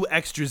 2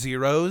 extra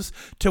zeros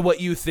to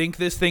what you think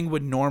this thing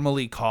would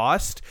normally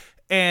cost.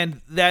 And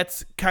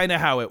that's kind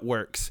of how it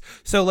works.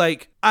 So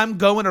like I'm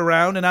going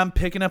around and I'm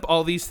picking up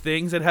all these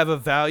things that have a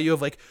value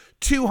of like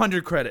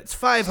 200 credits,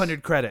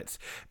 500 credits.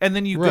 And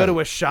then you go to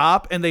a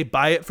shop and they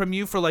buy it from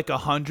you for like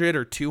 100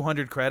 or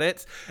 200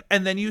 credits.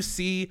 And then you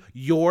see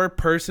your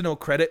personal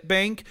credit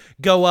bank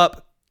go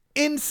up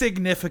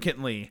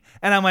insignificantly.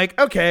 And I'm like,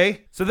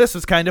 okay, so this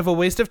was kind of a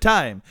waste of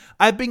time.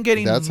 I've been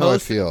getting That's how I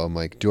feel. I'm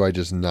like, do I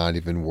just not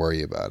even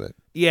worry about it?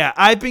 Yeah,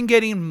 I've been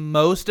getting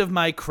most of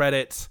my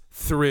credits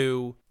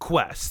through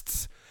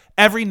quests.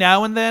 Every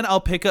now and then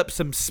I'll pick up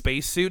some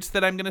spacesuits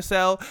that I'm going to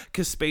sell,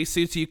 because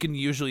spacesuits you can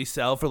usually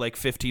sell for like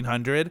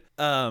 1,500.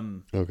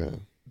 Okay.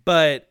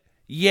 But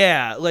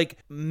yeah, like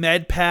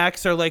med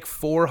packs are like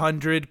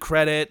 400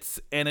 credits,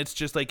 and it's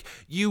just like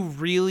you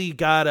really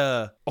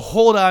gotta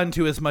hold on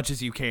to as much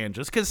as you can,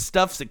 just because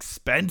stuff's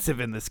expensive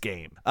in this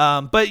game.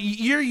 But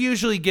you're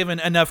usually given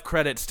enough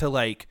credits to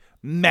like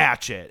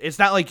match it. It's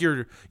not like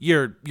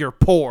you're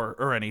poor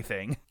or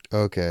anything.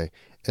 Okay.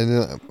 And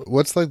then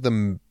what's like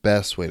the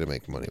best way to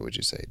make money, would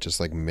you say? Just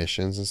like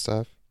missions and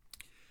stuff?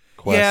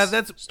 Quests, yeah,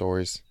 that's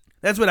stories.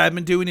 That's what I've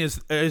been doing is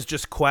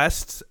just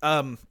quests.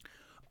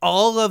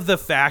 All of the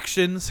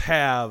factions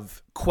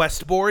have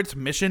quest boards,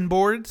 mission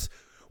boards,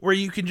 where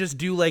you can just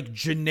do like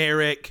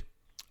generic,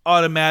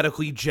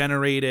 automatically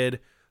generated,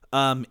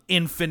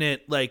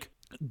 infinite like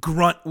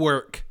grunt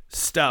work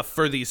stuff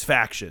for these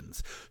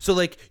factions. So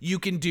like you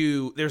can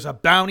do, there's a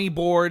bounty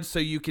board, so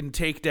you can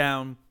take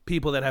down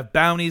people that have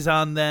bounties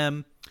on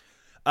them.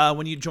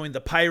 When you join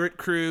the pirate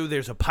crew,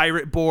 there's a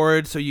pirate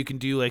board, so you can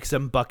do like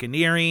some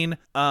buccaneering.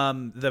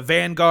 The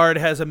Vanguard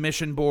has a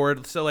mission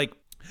board, so like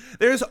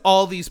there's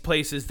all these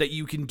places that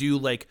you can do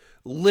like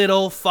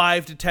little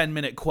 5 to 10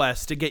 minute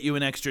quests to get you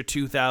an extra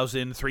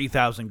 2,000,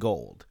 3,000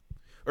 gold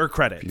or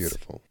credits.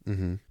 Beautiful.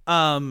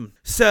 Mm-hmm.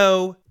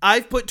 So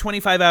I've put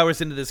 25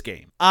 hours into this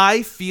game.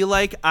 I feel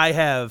like I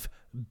have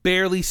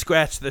barely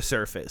scratched the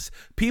surface.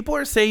 People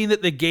are saying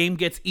that the game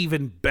gets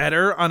even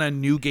better on a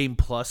New Game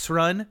Plus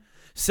run.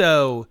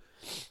 So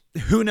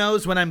who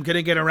knows when I'm going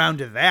to get around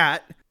to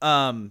that.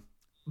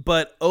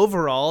 But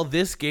overall,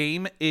 this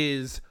game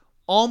is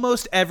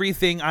almost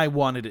everything I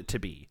wanted it to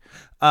be.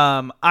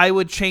 I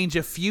would change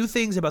a few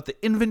things about the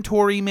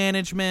inventory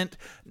management.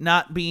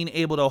 Not being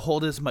able to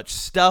hold as much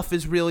stuff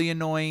is really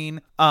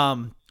annoying.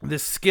 The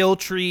skill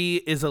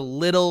tree is a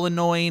little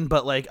annoying,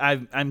 but like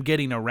I'm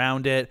getting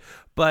around it.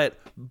 But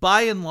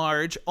by and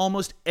large,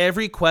 almost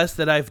every quest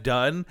that I've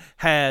done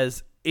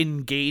has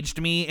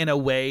engaged me in a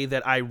way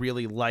that I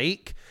really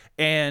like,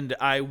 and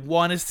I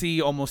want to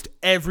see almost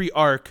every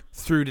arc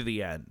through to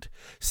the end.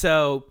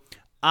 So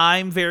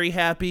I'm very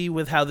happy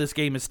with how this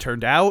game has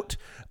turned out.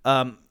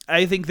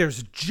 I think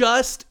there's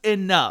just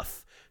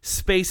enough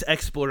space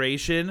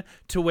exploration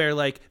to where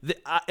like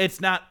it's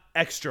not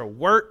extra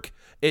work.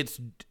 It's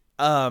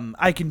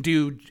I can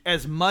do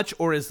as much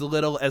or as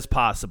little as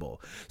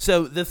possible.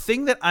 So the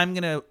thing that I'm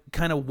going to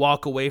kind of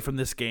walk away from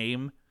this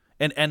game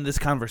and end this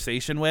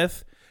conversation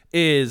with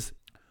is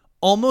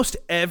almost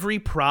every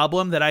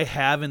problem that I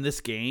have in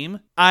this game,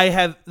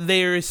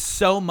 there is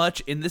so much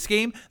in this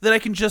game that I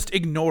can just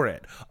ignore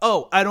it.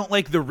 Oh, I don't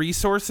like the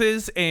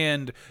resources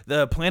and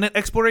the planet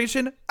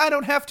exploration. I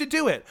don't have to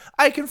do it.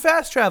 I can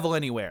fast travel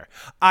anywhere.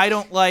 I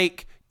don't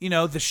like,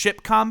 the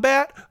ship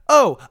combat.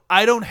 Oh,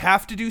 I don't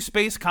have to do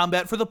space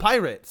combat for the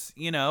pirates.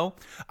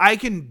 I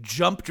can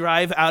jump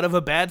drive out of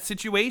a bad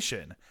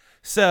situation.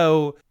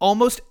 So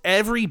almost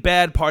every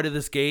bad part of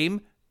this game,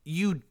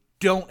 you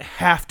don't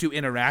have to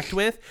interact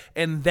with,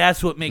 and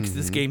that's what makes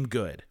this game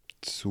good.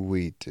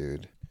 Sweet,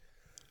 dude.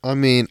 I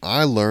mean,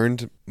 I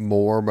learned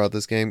more about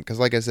this game because,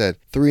 like I said,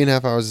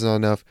 3.5 hours is not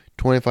enough.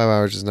 25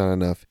 hours is not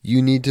enough.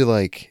 You need to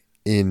like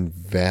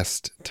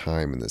invest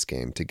time in this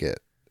game to get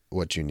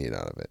what you need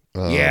out of it.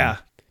 Yeah.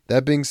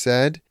 That being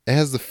said, it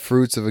has the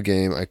fruits of a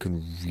game I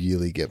could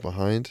really get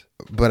behind,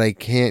 but I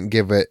can't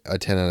give it a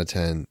 10 out of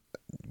 10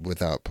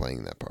 without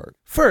playing that part.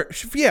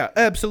 Yeah,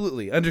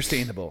 absolutely.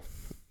 Understandable.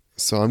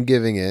 So I'm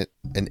giving it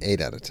an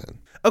 8 out of 10.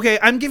 Okay,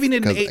 I'm giving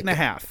it an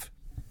 8.5.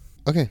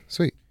 Okay,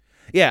 sweet.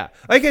 Yeah,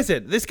 like I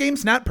said, this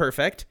game's not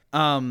perfect,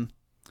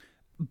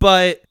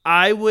 but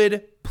I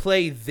would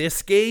play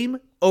this game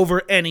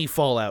over any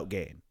Fallout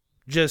game,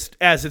 just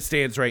as it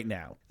stands right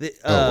now.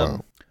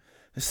 Wow.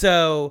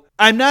 So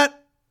I'm not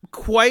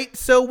quite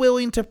so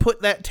willing to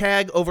put that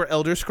tag over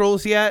Elder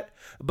Scrolls yet,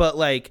 but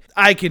like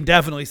I can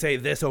definitely say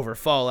this over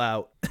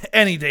Fallout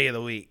any day of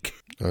the week.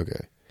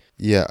 Okay.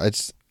 Yeah,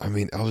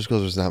 Elder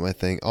Scrolls was not my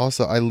thing.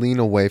 Also, I lean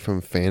away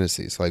from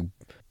fantasies like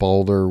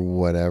Baldur,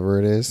 whatever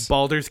it is.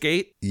 Baldur's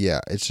Gate?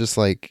 Yeah, it's just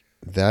like,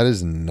 that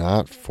is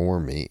not for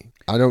me.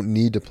 I don't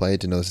need to play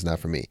it to know this is not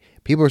for me.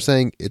 People are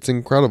saying it's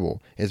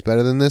incredible. It's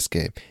better than this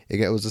game.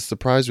 It was a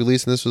surprise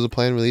release and this was a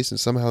planned release and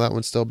somehow that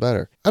one's still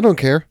better. I don't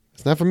care.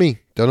 It's not for me.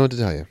 Don't know what to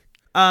tell you.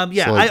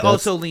 Yeah, so like I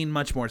also lean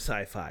much more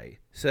sci-fi.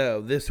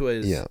 So this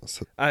was, yeah.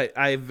 So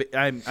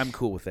I'm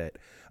cool with it.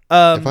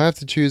 If I have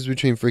to choose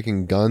between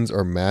freaking guns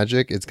or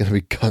magic, it's going to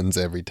be guns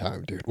every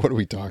time, dude. What are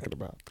we talking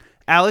about?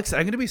 Alex,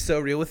 I'm going to be so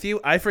real with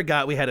you. I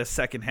forgot we had a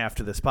second half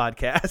to this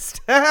podcast.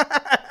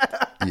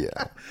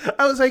 Yeah.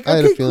 I was like, okay, I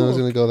had a feeling cool. it was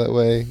going to go that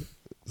way.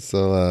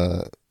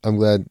 So I'm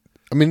glad.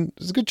 I mean,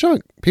 it's a good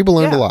chunk. People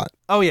learned a lot.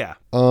 Oh, yeah.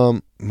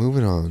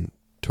 Moving on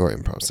to our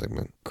improv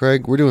segment.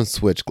 Craig, we're doing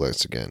Switch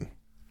glitch again.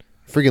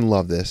 Freaking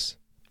love this.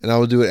 And I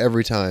will do it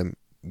every time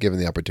given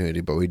the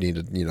opportunity, but we need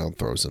to,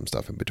 throw some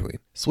stuff in between.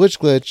 Switch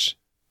glitch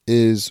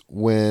is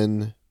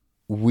when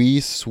we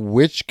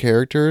switch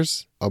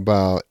characters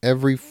about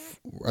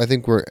I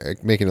think we're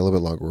making it a little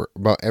bit longer. We're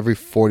about every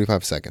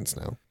 45 seconds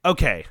now.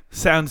 Okay,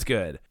 sounds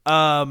good.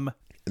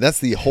 That's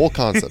the whole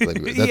concept.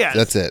 Yes.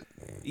 That's it.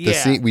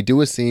 Yeah. We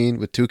do a scene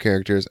with two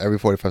characters. Every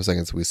 45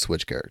 seconds, we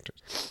switch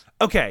characters.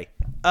 Okay.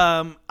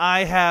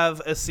 I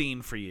have a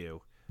scene for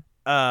you.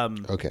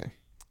 Okay.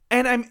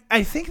 And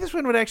I think this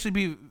one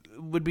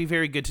would be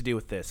very good to do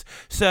with this.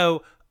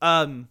 So,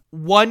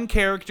 one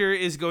character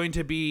is going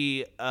to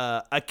be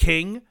a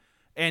king,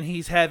 and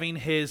he's having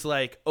his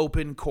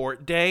open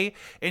court day,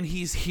 and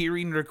he's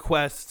hearing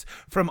requests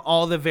from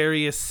all the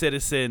various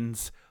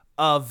citizens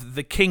of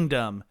the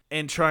kingdom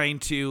and trying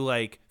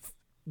to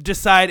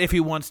decide if he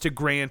wants to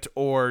grant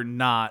or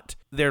not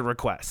their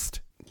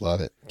request.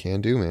 Love it.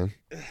 Can do, man.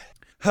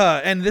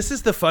 And this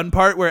is the fun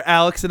part where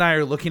Alex and I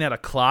are looking at a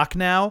clock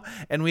now,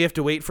 and we have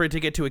to wait for it to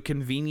get to a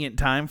convenient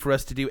time for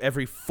us to do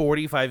every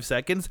 45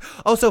 seconds.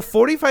 Also,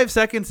 45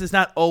 seconds is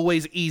not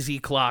always easy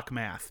clock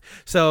math.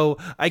 So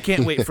I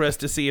can't wait for us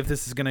to see if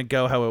this is going to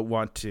go how it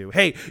want to.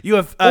 Hey, you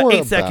have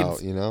 8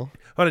 seconds. Hold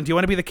on. Do you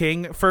want to be the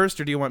king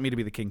first, or do you want me to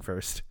be the king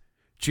first?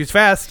 Choose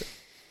fast.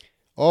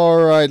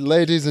 All right,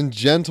 ladies and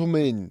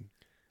gentlemen,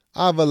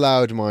 I've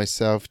allowed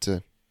myself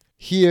to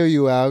hear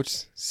you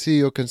out, see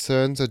your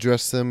concerns,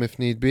 address them if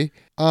need be,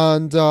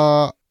 and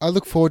I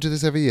look forward to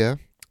this every year.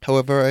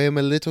 However, I am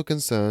a little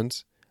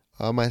concerned.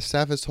 My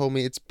staff has told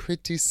me it's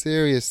pretty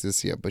serious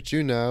this year, but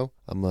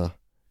I'm a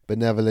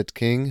benevolent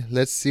king.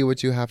 Let's see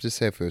what you have to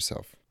say for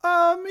yourself.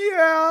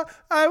 Yeah,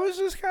 I was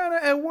just kind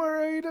of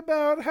worried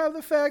about how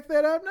the fact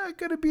that I'm not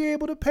going to be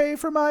able to pay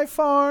for my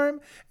farm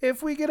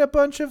if we get a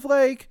bunch of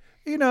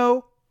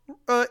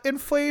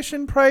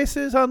inflation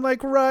prices on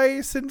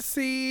rice and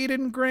seed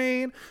and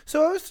grain.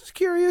 So I was just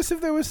curious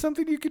if there was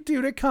something you could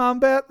do to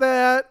combat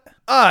that.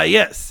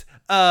 Yes.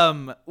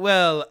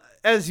 Well,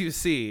 as you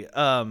see,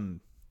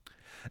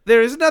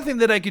 there is nothing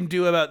that I can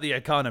do about the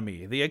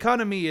economy. The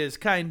economy is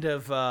kind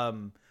of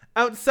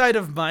outside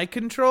of my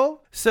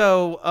control.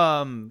 So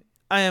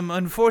I am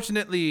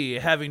unfortunately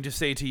having to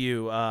say to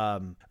you,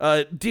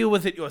 deal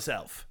with it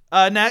yourself.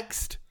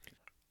 Next.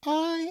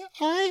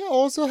 I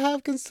also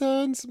have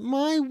concerns.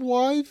 My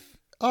wife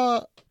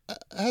has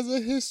a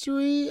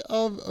history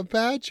of a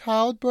bad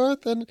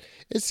childbirth, and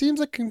it seems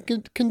like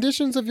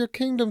conditions of your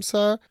kingdom,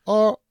 sir,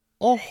 are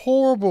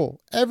horrible.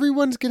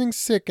 Everyone's getting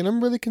sick, and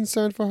I'm really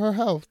concerned for her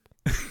health.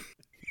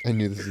 I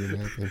knew this was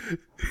going to happen.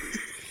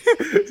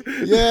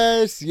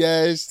 Yes,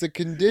 the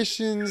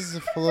conditions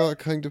for our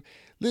kingdom.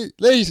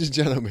 Ladies and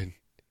gentlemen,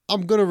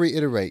 I'm going to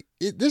reiterate.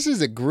 This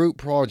is a group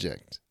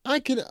project. I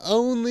can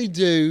only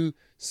do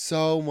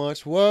so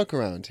much work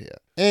around here.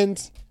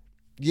 And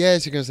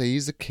yes, you're going to say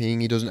he's the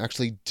king. He doesn't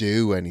actually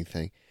do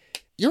anything.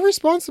 You're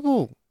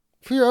responsible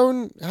for your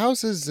own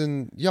houses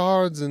and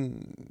yards.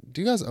 And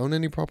do you guys own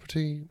any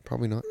property?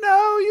 Probably not.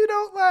 No, you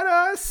don't let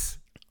us.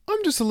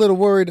 I'm just a little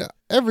worried.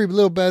 Every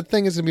little bad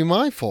thing is going to be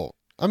my fault.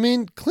 I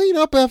mean, clean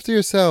up after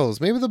yourselves.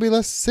 Maybe there'll be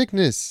less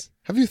sickness.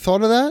 Have you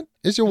thought of that?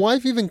 Is your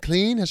wife even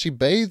clean? Has she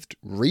bathed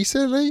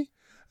recently?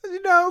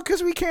 No,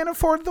 because we can't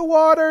afford the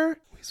water.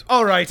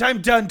 All right,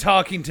 I'm done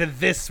talking to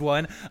this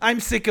one. I'm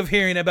sick of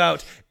hearing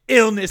about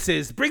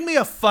illnesses. Bring me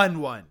a fun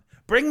one.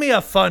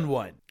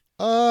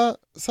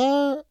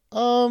 Sir,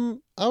 I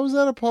was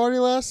at a party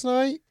last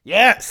night.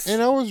 Yes.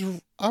 And I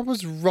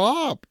was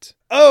robbed.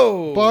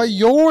 Oh. By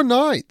your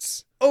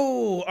knights.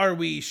 Oh, are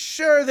we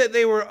sure that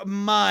they were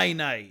my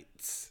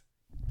knights?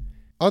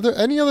 Are there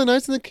any other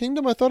knights in the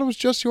kingdom? I thought it was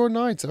just your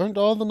knights. Aren't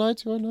all the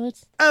knights your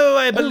knights? Oh,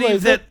 I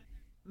believe that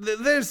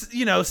there's,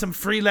 some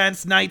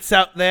freelance knights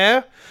out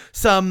there.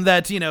 Some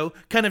that,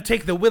 kind of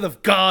take the will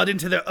of God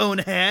into their own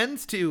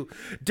hands to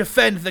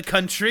defend the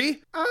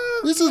country.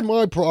 This is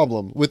my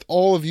problem with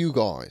all of you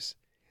guys.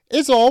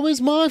 It's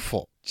always my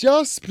fault.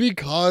 Just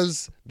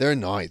because they're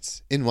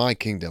knights in my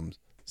kingdom,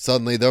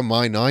 suddenly they're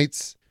my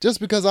knights.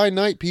 Just because I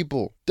knight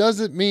people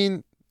doesn't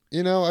mean,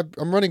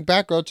 I'm running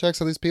background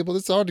checks on these people.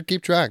 It's hard to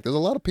keep track. There's a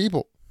lot of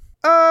people.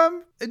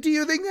 Do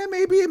you think that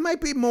maybe it might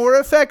be more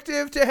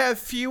effective to have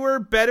fewer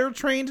better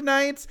trained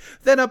knights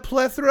than a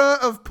plethora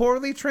of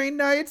poorly trained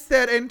knights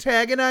that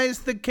antagonize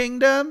the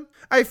kingdom?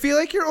 I feel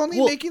like you're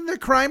only making the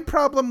crime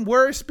problem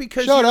worse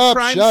because you're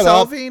crime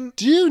solving.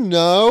 Do you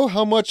know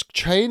how much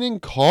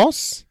training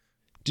costs?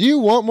 Do you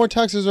want more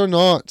taxes or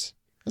not?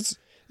 It's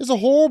a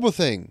horrible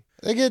thing.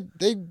 They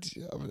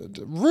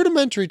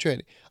rudimentary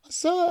training.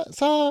 Sir,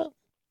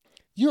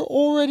 you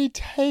already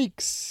take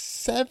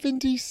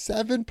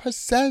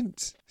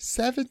 77%.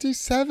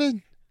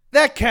 77.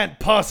 That can't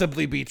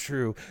possibly be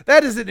true.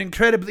 That is an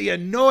incredibly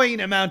annoying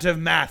amount of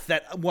math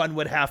that one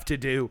would have to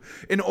do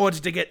in order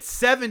to get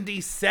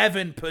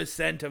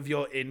 77% of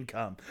your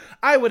income.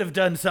 I would have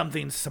done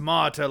something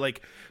smarter,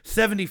 like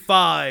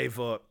 75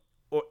 or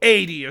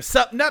 80 or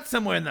something, not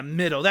somewhere in the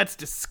middle. That's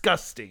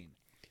disgusting.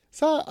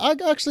 So I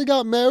actually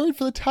got married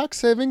for the tax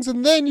savings,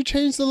 and then you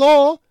changed the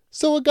law,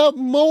 so it got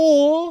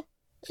more.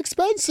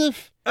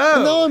 expensive. Oh.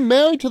 And now I'm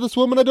married to this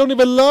woman I don't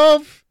even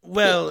love.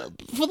 Well,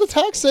 For the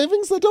tax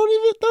savings, they're not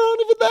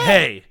even there.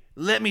 hey,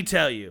 let me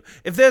tell you,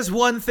 if there's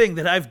one thing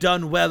that I've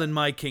done well in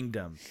my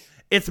kingdom,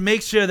 it's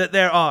make sure that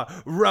there are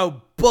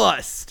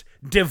robust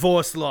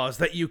divorce laws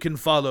that you can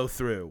follow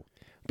through.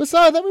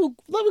 Besides,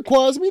 that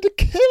requires me to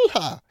kill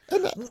her.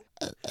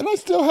 And I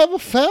still have a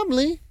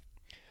family.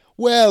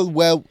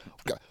 Well,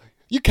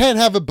 you can't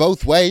have it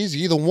both ways.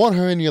 You either want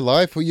her in your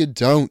life or you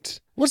don't.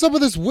 What's up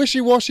with this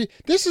wishy-washy?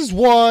 This is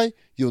why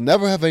you'll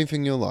never have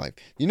anything in your life.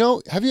 You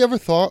know, have you ever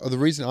thought of the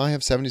reason I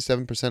have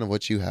 77% of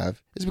what you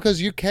have? It's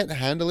because you can't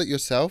handle it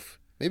yourself.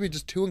 Maybe you're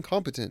just too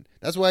incompetent.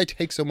 That's why I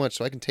take so much,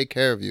 so I can take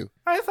care of you.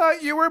 I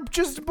thought you were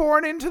just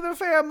born into the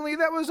family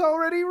that was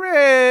already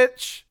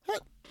rich.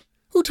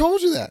 Who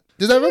told you that?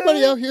 Does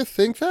everybody out here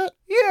think that?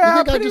 Yeah, You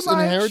think I pretty just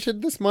much.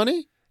 inherited this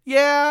money?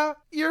 Yeah,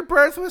 your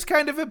birth was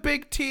kind of a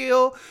big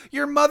deal.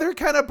 Your mother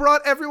kind of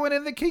brought everyone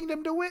in the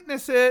kingdom to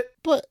witness it.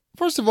 But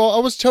first of all,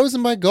 I was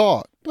chosen by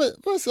God.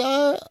 But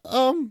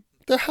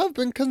there have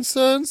been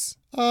concerns.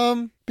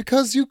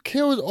 Because you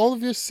killed all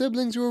of your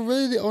siblings, you were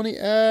really the only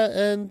heir,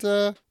 and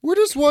we're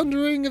just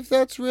wondering if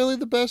that's really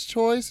the best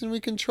choice, and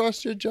we can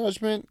trust your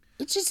judgment.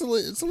 It's just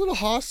it's a little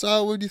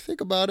hostile when you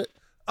think about it.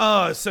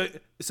 Oh, so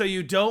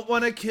you don't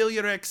want to kill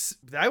your ex...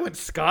 I went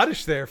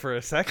Scottish there for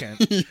a second.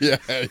 Yeah,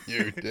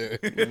 you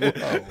did.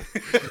 Whoa.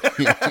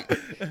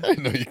 I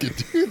know you could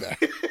do that.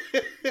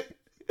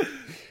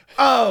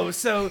 Oh,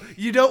 so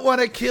you don't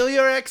want to kill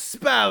your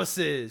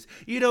ex-spouses.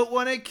 You don't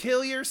want to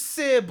kill your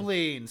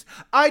siblings.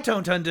 I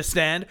don't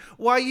understand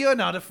why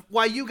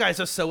why you guys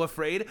are so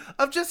afraid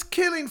of just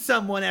killing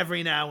someone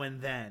every now and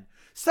then.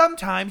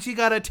 Sometimes you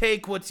gotta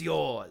take what's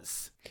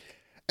yours.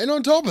 And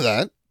on top of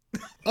that,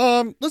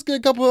 let's get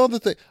a couple of other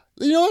things.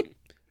 You know what?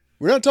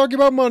 We're not talking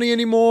about money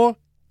anymore.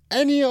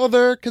 Any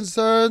other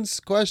concerns,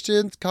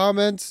 questions,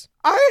 comments?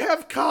 I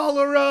have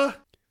cholera.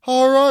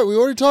 All right, we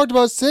already talked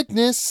about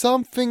sickness.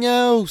 Something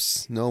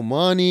else. No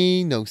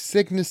money, no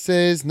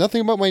sicknesses, nothing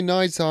about my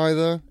nights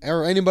either,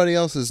 or anybody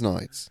else's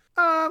nights.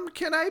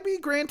 Can I be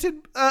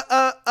granted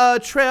a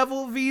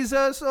travel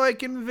visa so I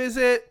can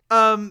visit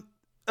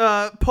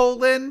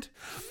Poland?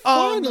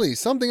 Finally,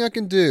 something I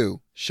can do.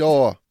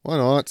 Sure, why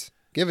not?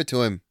 Give it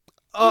to him.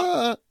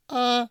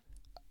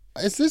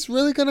 Is this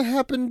really gonna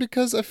happen?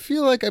 Because I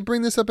feel like I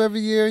bring this up every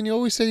year, and you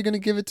always say you're gonna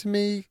give it to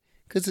me.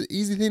 Because it's an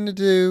easy thing to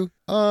do.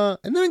 And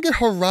then I get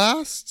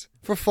harassed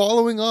for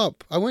following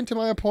up. I went to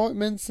my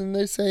appointments and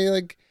they say,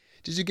 like,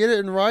 did you get it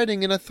in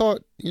writing? And I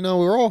thought,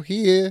 we're all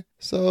here.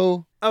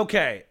 So.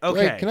 Okay.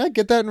 Right, can I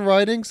get that in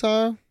writing,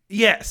 sir?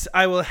 Yes,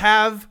 I will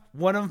have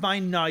one of my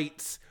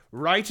knights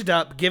write it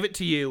up, give it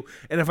to you.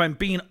 And if I'm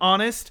being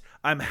honest,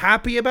 I'm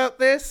happy about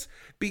this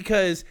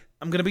because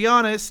I'm going to be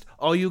honest,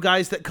 all you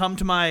guys that come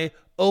to my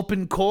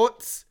open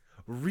courts,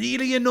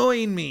 really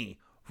annoying me.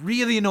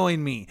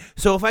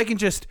 So if I can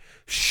just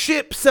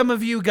ship some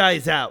of you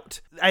guys out,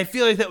 I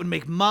feel like that would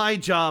make my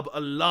job a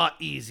lot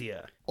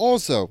easier.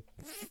 Also,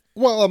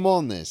 while I'm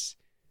on this,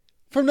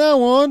 from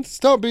now on,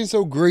 stop being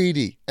so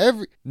greedy.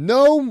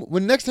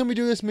 When next time we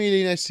do this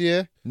meeting next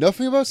year,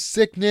 nothing about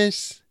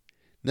sickness,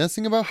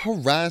 nothing about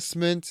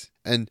harassment,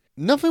 and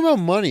nothing about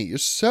money. You're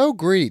so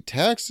greedy.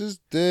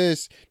 Taxes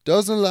this,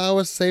 doesn't allow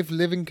us safe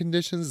living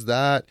conditions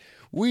that.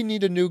 We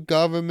need a new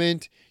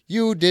government.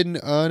 You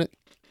didn't earn it.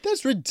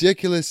 That's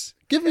ridiculous.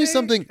 Give me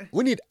something.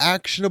 We need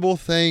actionable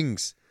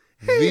things.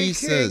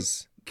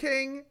 Visas.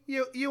 King,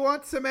 you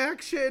want some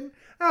action?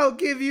 I'll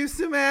give you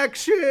some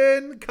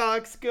action,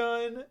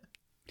 coxgun.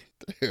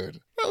 Dude,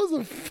 that was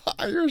a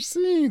fire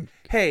scene.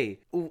 Hey,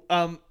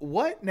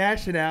 what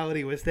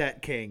nationality was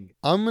that, King?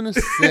 I'm going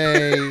to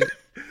say,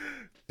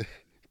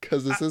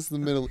 because this is the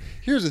middle.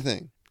 Here's the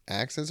thing.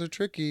 Accents are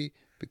tricky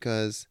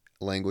because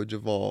language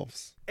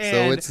evolves.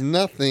 So it's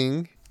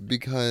nothing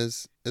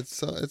because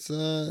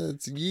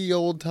it's ye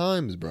old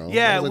times, bro.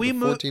 Yeah, we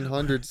moved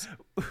 1400s.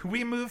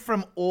 We moved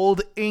from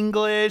Old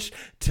English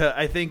to,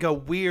 I think, a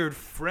weird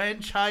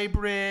French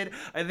hybrid.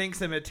 I think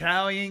some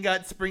Italian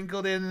got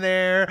sprinkled in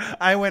there.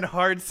 I went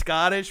hard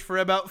Scottish for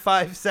about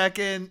 5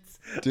 seconds.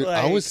 Dude,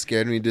 I was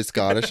scared when you did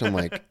Scottish. I'm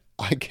like,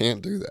 I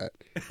can't do that.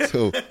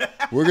 So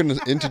we're going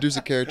to introduce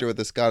a character with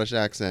a Scottish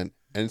accent,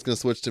 and it's going to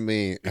switch to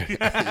me. He's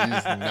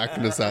not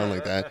going to sound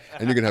like that,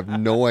 and you're going to have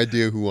no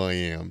idea who I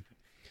am.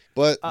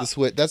 But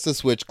that's the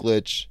switch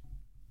glitch.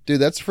 Dude,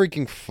 that's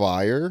freaking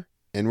fire.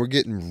 And we're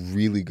getting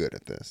really good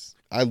at this.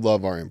 I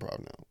love our improv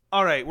now.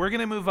 All right, we're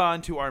going to move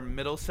on to our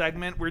middle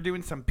segment. We're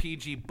doing some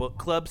PG book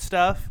club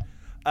stuff.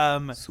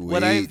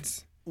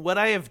 Sweet. What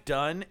I have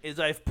done is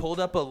I've pulled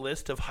up a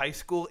list of high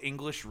school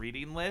English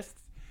reading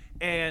lists.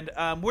 And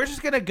we're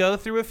just going to go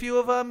through a few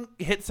of them,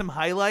 hit some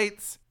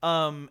highlights,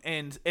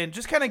 and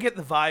just kind of get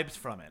the vibes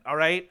from it. All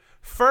right?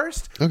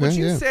 First, would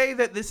you say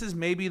that this is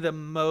maybe the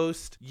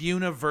most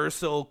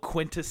universal,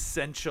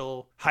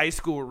 quintessential high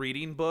school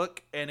reading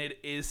book, and it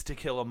is To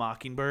Kill a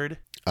Mockingbird?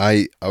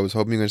 I was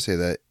hoping you were going to say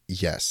that.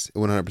 Yes, it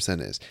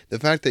 100% is. The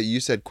fact that you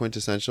said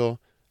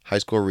quintessential high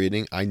school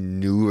reading, I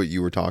knew what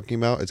you were talking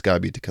about. It's got to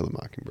be To Kill a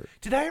Mockingbird.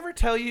 Did I ever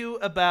tell you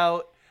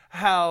about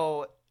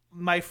how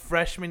my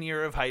freshman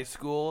year of high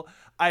school,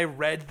 I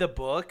read the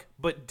book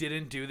but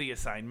didn't do the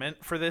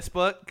assignment for this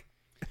book.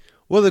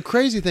 Well, the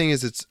crazy thing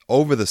is it's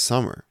over the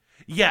summer.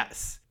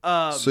 Yes.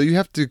 So you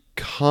have to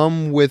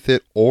come with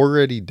it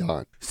already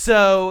done.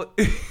 So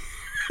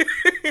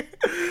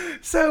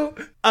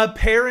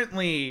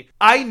apparently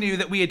I knew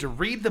that we had to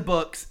read the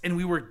books and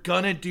we were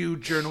gonna do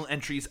journal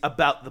entries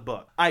about the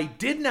book. I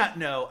did not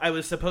know I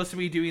was supposed to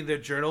be doing the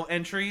journal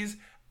entries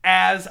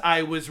as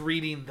I was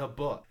reading the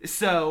book.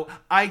 So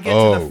I get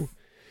to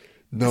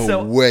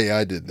no way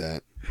I did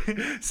that.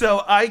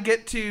 So I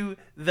get to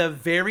the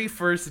very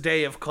first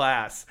day of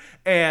class,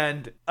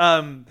 and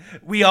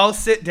we all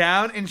sit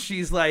down, and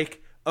she's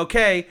like,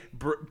 okay,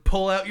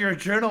 pull out your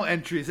journal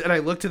entries. And I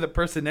looked to the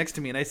person next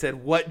to me and I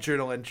said, what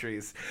journal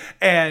entries?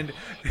 And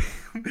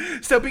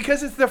so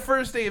because it's the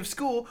first day of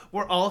school,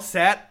 we're all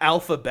sat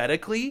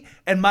alphabetically,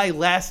 and my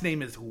last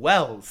name is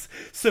Wells.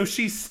 So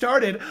she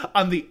started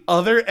on the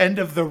other end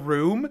of the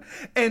room.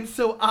 And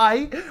so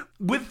I,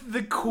 with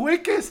the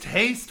quickest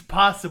haste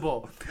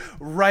possible,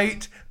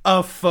 write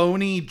a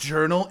phony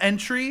journal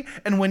entry.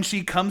 And when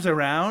she comes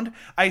around,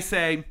 I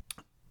say,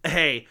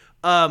 hey,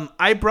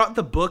 I brought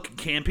the book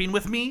camping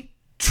with me.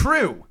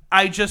 True.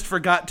 I just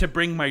forgot to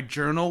bring my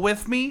journal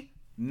with me.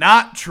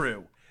 Not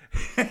true.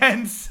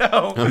 And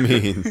so... I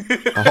mean,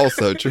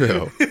 also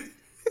true.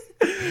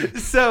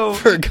 So...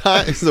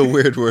 Forgot is a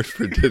weird word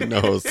for didn't know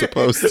I was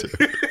supposed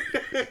to.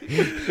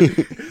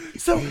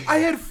 So I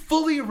had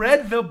fully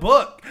read the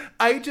book.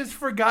 I just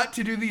forgot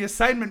to do the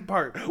assignment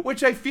part,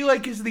 which I feel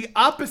like is the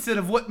opposite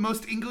of what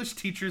most English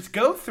teachers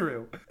go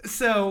through.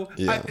 So,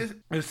 yeah.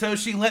 So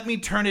she let me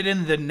turn it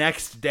in the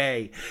next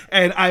day,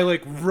 and I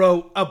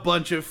wrote a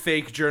bunch of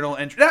fake journal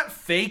entries. Not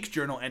fake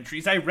journal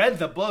entries. I read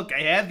the book.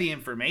 I had the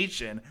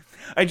information.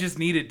 I just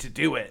needed to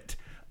do it.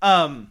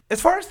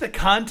 As far as the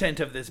content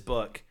of this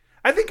book,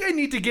 I think I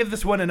need to give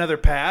this one another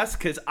pass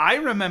because I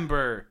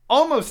remember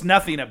almost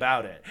nothing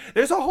about it.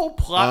 There's a whole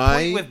plot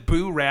point with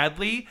Boo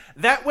Radley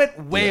that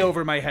went way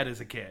over my head as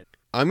a kid.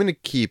 I'm going to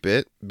keep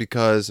it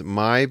because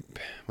my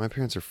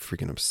parents are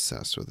freaking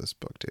obsessed with this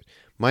book, dude.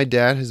 My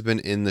dad has been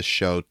in the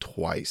show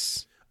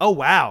twice. Oh,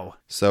 wow.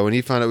 So when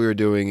he found out we were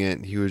doing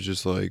it, he was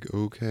just like,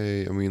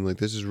 okay, I mean,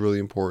 this is really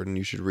important.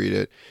 You should read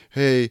it.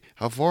 Hey,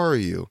 how far are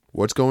you?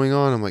 What's going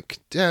on? I'm like,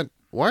 Dad,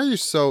 why are you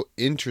so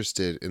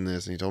interested in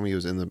this? And he told me he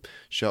was in the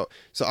show.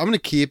 So I'm going to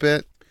keep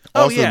it.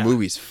 Also, the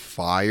movie's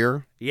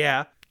fire.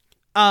 Yeah.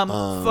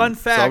 Fun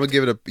fact. So I'm going to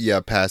give it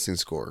a passing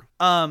score.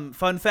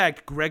 Fun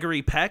fact,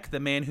 Gregory Peck, the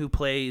man who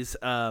plays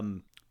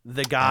the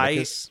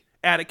guy...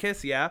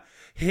 Atticus, yeah.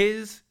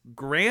 His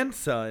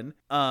grandson,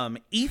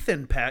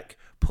 Ethan Peck,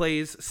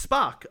 plays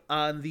Spock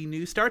on the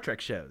new Star Trek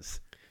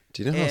shows.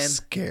 Do you know how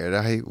scared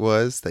I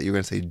was that you were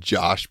going to say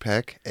Josh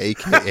Peck,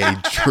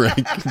 a.k.a.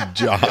 Drink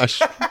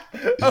Josh?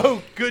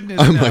 Oh, goodness,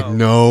 I'm like,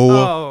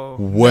 no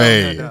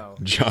way, no.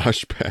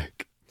 Josh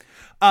Peck.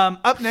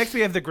 Up next,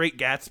 we have The Great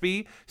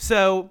Gatsby.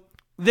 So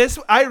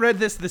I read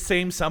this the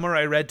same summer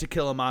I read To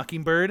Kill a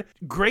Mockingbird.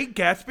 Great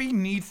Gatsby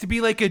needs to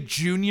be like a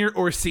junior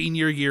or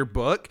senior year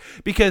book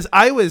because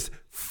I was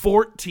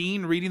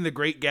 14 reading The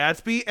Great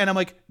Gatsby, and I'm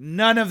like,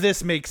 none of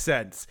this makes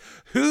sense.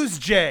 Who's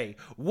Jay?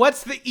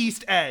 What's the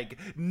East egg?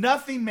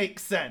 Nothing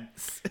makes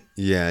sense.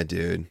 Yeah,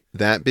 dude.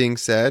 That being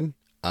said,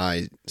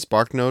 I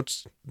Spark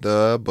Notes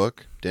the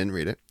book, didn't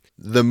read it.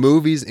 The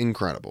movie's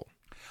incredible.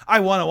 I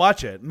want to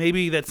watch it.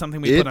 Maybe that's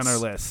something we put on our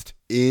list.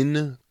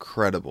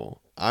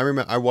 Incredible. I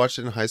remember I watched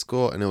it in high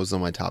school, and it was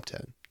on my top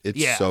 10.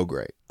 It's so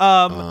great.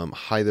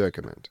 Highly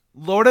recommend.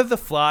 Lord of the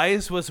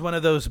Flies was one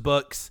of those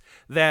books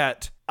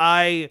that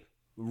I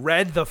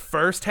read the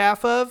first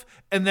half of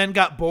and then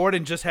got bored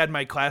and just had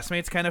my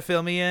classmates kind of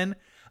fill me in.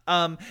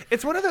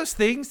 It's one of those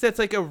things that's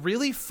like a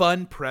really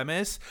fun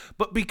premise,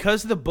 but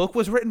because the book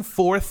was written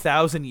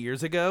 4,000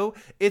 years ago,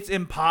 it's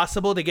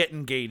impossible to get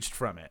engaged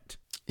from it.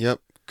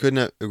 Yep. Could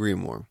not agree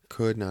more.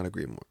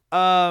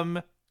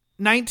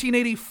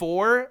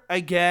 1984,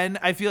 again,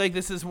 I feel like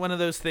this is one of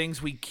those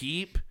things we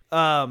keep.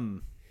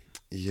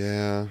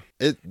 Yeah.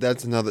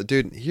 That's another...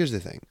 Dude, here's the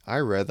thing. I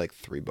read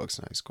 3 books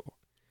in high school.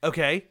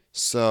 Okay.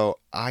 So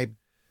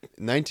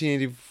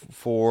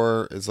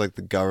 1984 is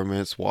the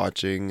government's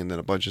watching and then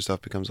a bunch of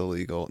stuff becomes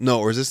illegal. No,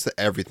 or is this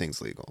everything's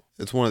legal?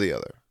 It's one or the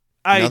other.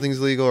 Nothing's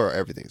legal or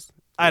everything's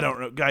legal. I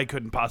don't know. I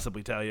couldn't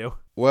possibly tell you.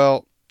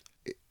 Well,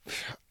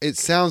 it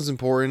sounds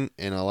important,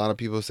 and a lot of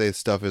people say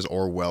stuff is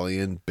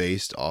Orwellian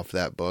based off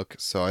that book,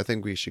 so I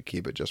think we should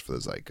keep it just for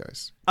the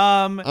zeitgeist.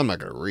 I'm not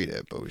going to read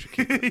it, but we should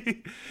keep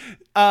it.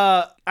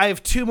 I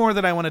have 2 more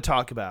that I want to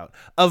talk about.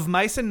 Of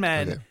Mice and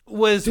Men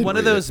was one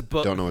of those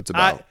books. Don't know what it's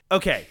about.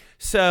 Okay,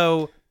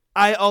 so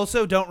I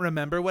also don't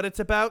remember what it's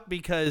about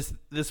because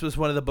this was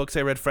one of the books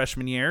I read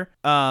freshman year.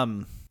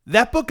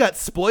 That book got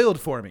spoiled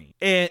for me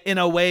in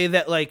a way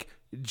that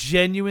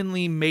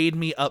genuinely made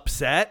me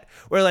upset,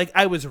 where like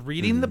I was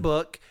reading the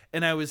book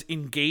and I was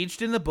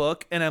engaged in the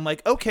book and I'm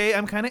like, okay,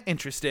 I'm kind of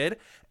interested.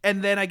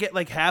 And then I get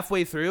like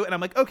halfway through and I'm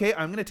like, okay,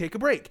 I'm going to take a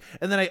break.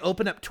 And then I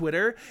open up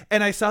Twitter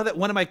and I saw that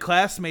one of my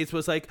classmates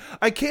was like,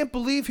 I can't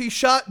believe he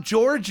shot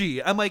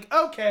Georgie. I'm like,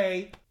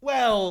 okay,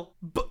 well,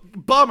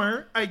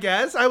 bummer, I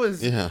guess. I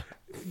was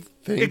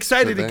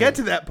excited to get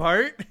to that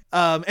part.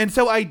 And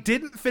so I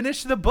didn't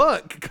finish the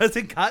book because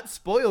it got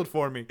spoiled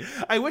for me.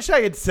 I wish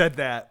I had said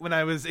that when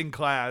I was in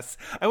class.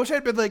 I wish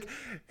I'd been like,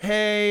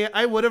 hey,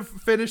 I would have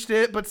finished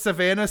it, but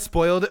Savannah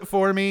spoiled it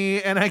for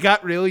me and I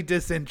got really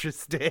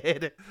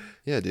disinterested.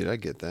 Yeah, dude, I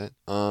get that.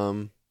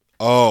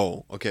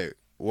 Oh, okay.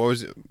 What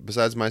was it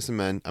besides Mice and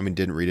Men? I mean,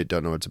 didn't read it,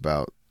 don't know what it's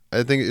about.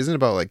 I think isn't it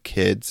about like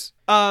kids?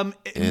 And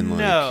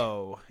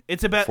no.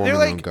 It's about forming they're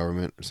their like own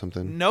government or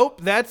something. Nope,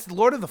 that's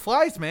Lord of the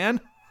Flies,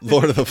 man.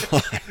 Lord of the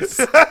Flies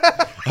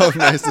of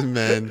Mice and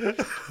Men.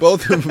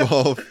 Both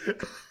involve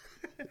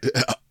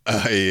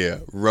a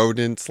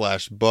rodent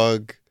 /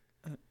 bug.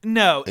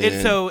 No,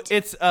 it's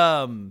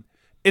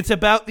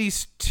about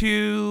these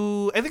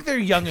two. I think they're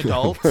young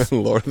adults.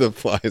 Lord of the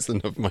Flies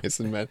and of Mice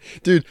and Men,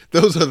 dude.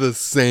 Those are the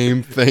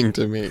same thing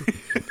to me.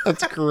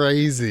 That's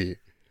crazy.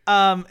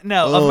 No,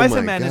 Oh of Mice my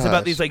and Men is about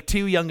gosh. these like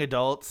two young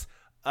adults.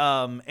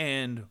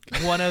 And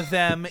one of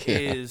them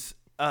is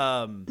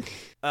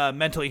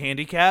mentally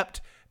handicapped.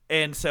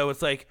 And so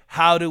it's like,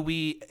 how do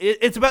we?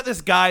 It's about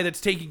this guy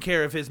that's taking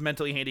care of his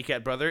mentally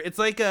handicapped brother. It's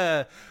like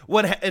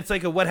what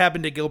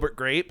happened to Gilbert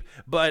Grape,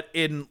 but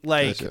in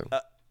like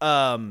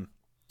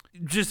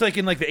just like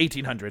in like the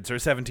 1800s or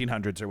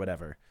 1700s or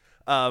whatever.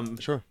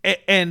 Sure.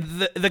 And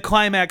the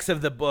climax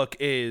of the book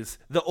is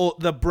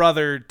the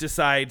brother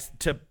decides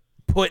to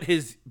put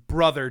his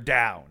brother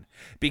down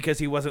because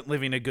he wasn't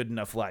living a good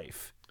enough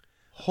life.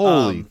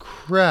 Holy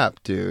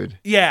crap, dude.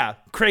 Yeah,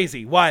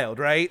 crazy, wild,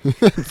 right?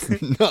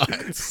 It's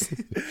nuts.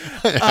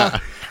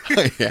 I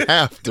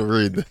have to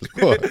read this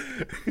book.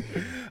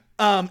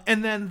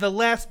 And then the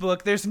last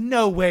book, there's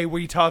no way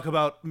we talk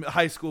about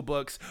high school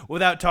books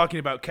without talking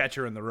about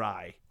Catcher in the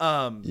Rye.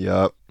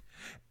 Yep.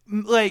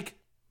 Like,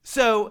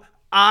 so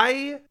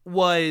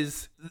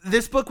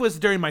this book was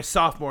during my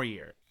sophomore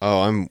year.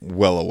 Oh, I'm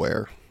well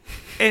aware.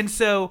 And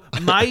so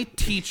my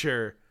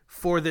teacher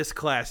for this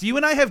class, you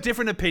and I have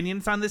different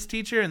opinions on this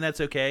teacher, and that's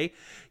okay.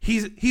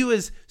 He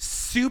was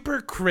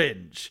super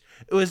cringe.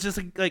 It was just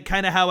like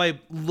kind of how I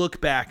look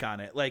back on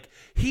it. Like,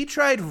 he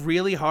tried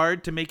really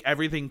hard to make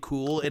everything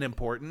cool and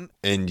important.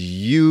 And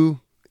yeah,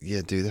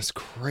 dude, that's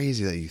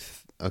crazy that you.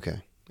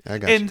 Okay, I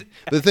got you.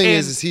 The thing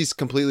is he's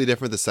completely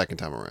different the second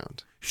time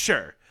around.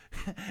 Sure.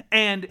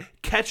 And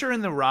Catcher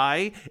in the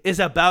Rye is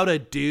about a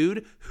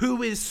dude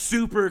who is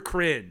super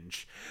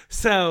cringe.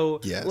 So,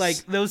 yes.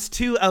 Like, those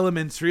two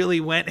elements really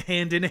went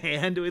hand in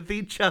hand with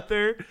each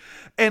other.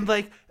 And,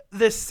 like,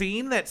 the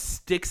scene that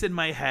sticks in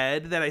my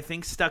head that I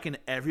think stuck in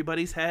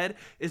everybody's head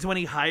is when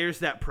he hires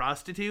that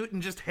prostitute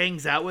and just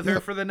hangs out with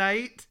her for the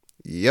night.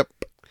 Yep.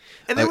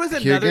 And there was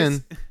here another...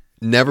 again,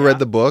 never read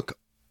the book.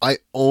 I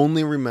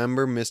only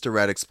remember Mr.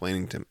 Red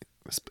explaining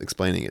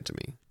it to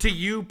me. To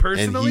you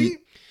personally?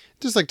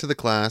 Just like to the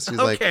class. He's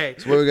Okay.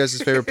 like, so what was you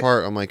guys' favorite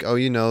part? I'm like, oh,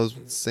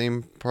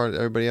 same part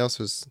everybody else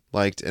was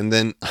liked. And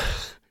then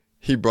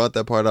he brought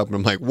that part up and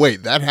I'm like,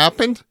 wait, that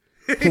happened?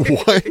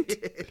 What?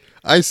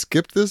 I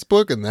skipped this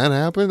book and that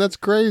happened? That's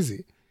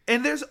crazy.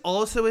 And there's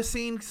also a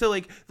scene, so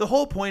like the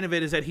whole point of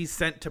it is that he's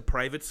sent to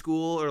private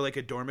school or like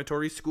a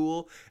dormitory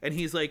school. And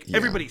he's like,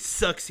 everybody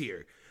sucks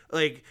here.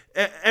 Like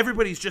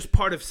everybody's just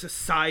part of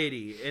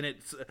society. And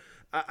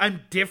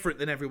I'm different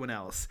than everyone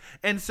else.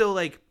 And so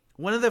like,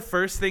 one of the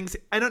first things,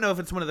 I don't know if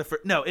it's one of the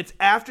first, no, it's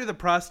after the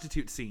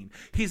prostitute scene.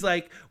 He's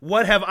like,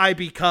 what have I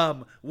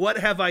become? What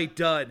have I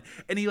done?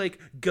 And he like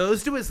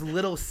goes to his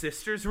little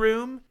sister's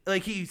room.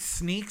 Like he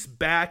sneaks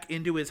back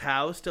into his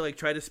house to like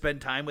try to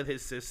spend time with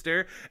his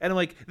sister. And I'm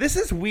like, this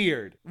is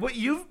weird. What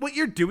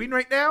you're doing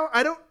right now?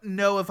 I don't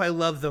know if I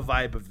love the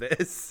vibe of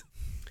this.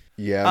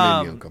 Yeah, it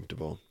made me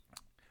uncomfortable.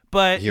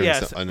 But hearing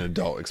yes, an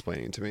adult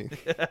explaining it to me.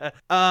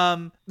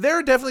 there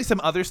are definitely some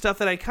other stuff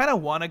that I kind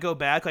of want to go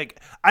back. Like,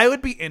 I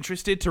would be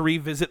interested to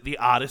revisit the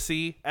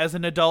Odyssey as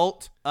an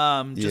adult,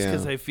 just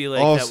because I feel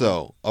like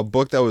also a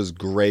book that was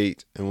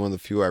great and one of the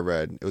few I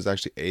read. It was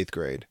actually 8th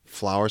grade.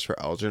 Flowers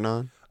for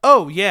Algernon.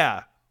 Oh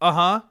yeah,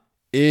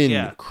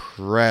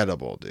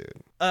 incredible,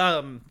 dude.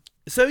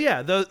 So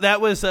yeah, that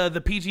was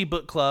the PG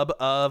Book Club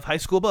of high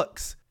school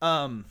books.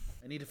 I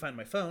need to find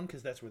my phone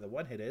because that's where the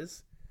one hit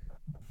is.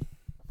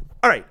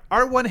 All right,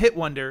 our one-hit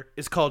wonder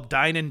is called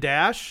Dine and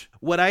Dash.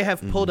 What I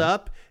have pulled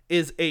up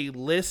is a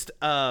list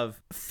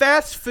of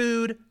fast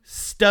food,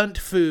 stunt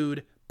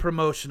food,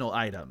 promotional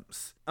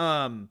items.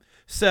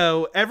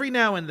 So every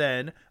now and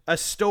then, a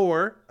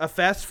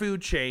fast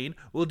food chain,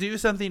 will do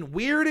something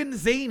weird and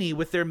zany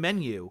with their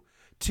menu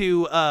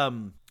to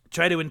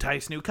try to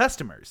entice new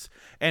customers.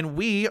 And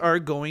we are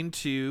going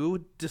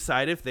to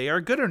decide if they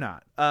are good or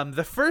not.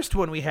 The first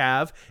one we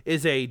have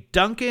is a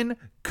Dunkin'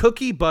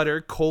 Cookie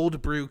Butter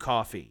Cold Brew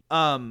Coffee.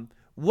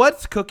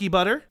 What's cookie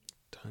butter?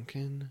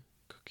 Dunkin'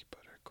 Cookie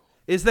Butter Cold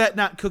Is that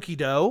not cookie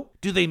dough?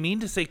 Do they mean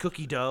to say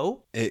cookie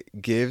dough?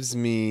 It gives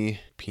me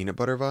peanut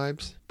butter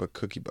vibes, but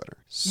cookie butter.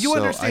 You So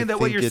understand I that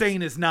what think you're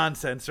saying is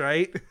nonsense,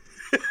 right?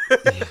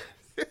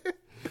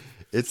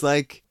 it's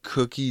like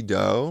cookie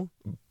dough,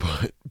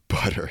 but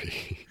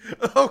buttery.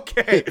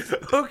 Okay.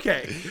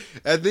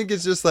 I think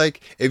it's just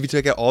like if you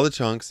take out all the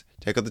chunks,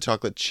 take out the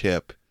chocolate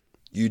chip,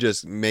 you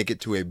just make it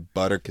to a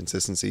butter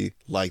consistency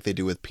like they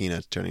do with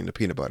peanuts turning to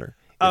peanut butter.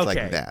 It's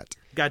like that.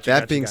 Gotcha.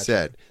 That being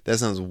said, that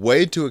sounds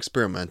way too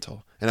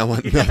experimental, and I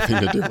want nothing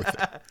to do with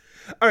it.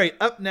 All right,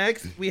 up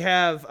next, we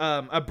have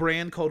a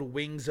brand called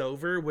Wings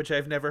Over, which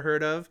I've never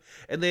heard of,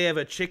 and they have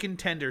a chicken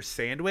tender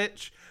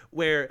sandwich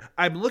where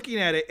I'm looking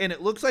at it, and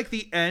it looks like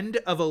the end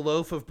of a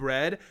loaf of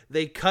bread.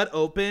 They cut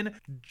open,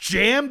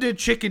 jammed a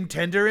chicken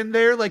tender in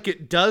there like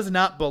it does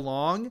not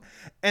belong,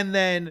 and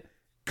then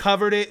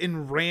covered it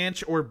in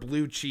ranch or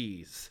blue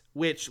cheese,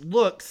 which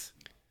looks...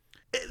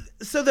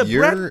 So the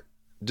bread...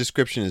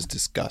 description is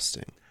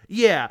disgusting.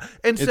 Yeah,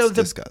 and so it's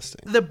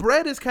disgusting. The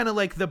bread is kind of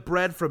like the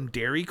bread from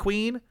Dairy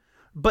Queen,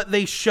 but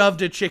they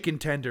shoved a chicken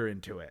tender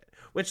into it.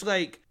 Which,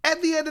 like,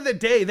 at the end of the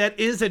day, that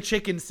is a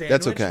chicken sandwich.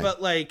 That's okay. But,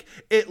 like,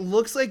 it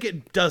looks like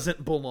it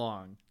doesn't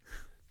belong.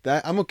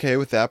 That I'm okay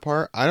with that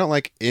part. I don't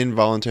like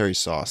involuntary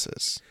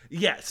sauces.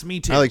 Yes, me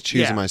too. I like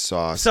choosing my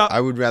sauce. So,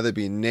 I would rather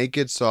be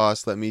naked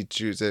sauce. Let me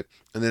choose it,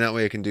 and then that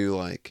way I can do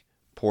like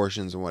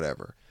portions and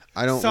whatever.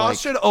 I don't.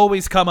 Sauce should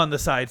always come on the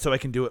side so I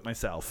can do it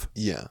myself.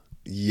 Yeah.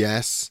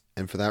 Yes,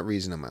 and for that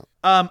reason, I'm out.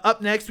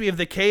 Up next, we have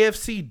the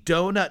KFC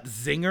Donut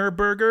Zinger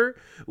Burger,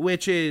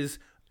 which is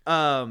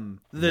Zinger.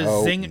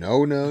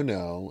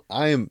 No.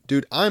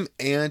 I'm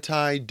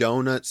anti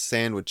donut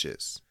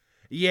sandwiches.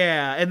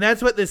 Yeah, and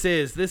that's what this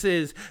is. This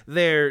is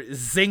their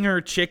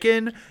Zinger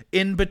chicken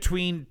in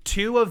between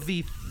two of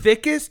the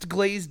thickest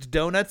glazed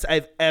donuts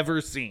I've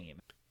ever seen.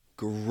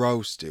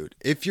 Gross, dude.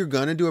 If you're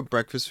gonna do a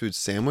breakfast food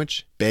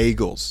sandwich,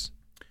 bagels,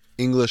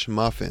 English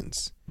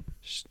muffins,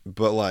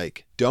 but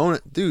like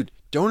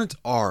donuts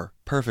are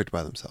perfect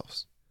by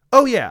themselves.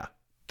 Oh yeah.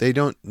 They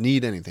don't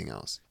need anything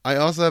else. I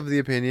also have the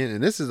opinion,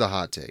 and this is a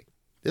hot take.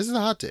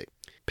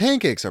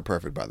 Pancakes are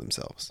perfect by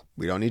themselves.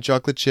 We don't need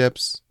chocolate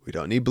chips. We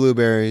don't need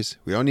blueberries.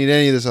 We don't need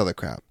any of this other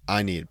crap.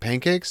 I need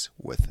pancakes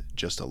with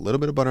just a little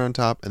bit of butter on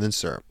top and then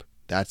syrup.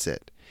 That's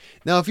it.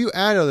 Now, if you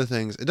add other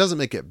things, it doesn't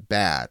make it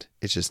bad.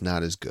 It's just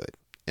not as good.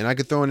 And I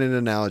could throw in an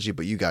analogy,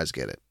 but you guys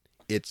get it.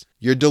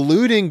 You're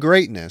diluting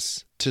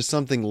greatness to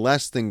something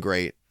less than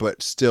great,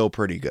 but still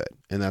pretty good.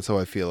 And that's how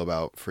I feel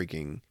about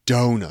freaking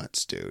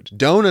donuts, dude.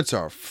 Donuts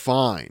are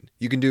fine.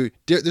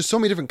 There's so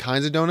many different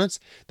kinds of donuts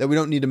that we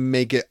don't need to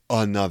make it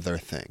another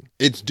thing.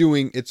 It's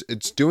doing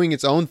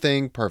its own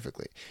thing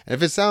perfectly.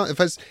 And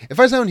if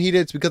I sound heated,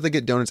 it's because I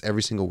get donuts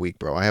every single week,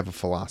 bro. I have a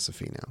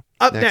philosophy now.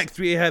 Up next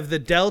we have the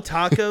Del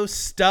Taco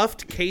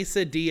stuffed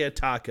quesadilla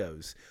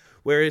tacos,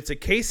 where it's a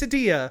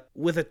quesadilla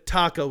with a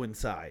taco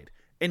inside.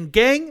 And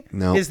gang,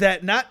 is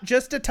that not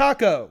just a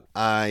taco?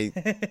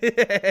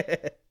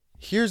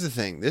 Here's the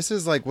thing. This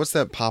is like, what's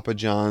that Papa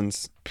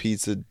John's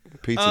pizza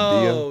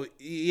Oh,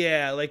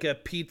 yeah, like a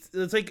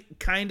pizza. It's like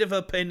kind of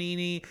a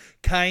panini,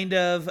 kind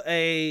of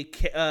a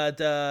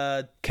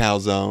the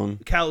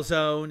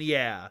calzone.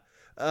 Yeah.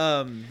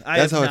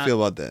 That's how I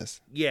feel about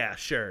this. Yeah,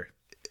 sure.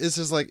 It's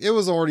just like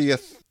it's already a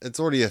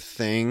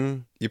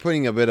thing. You're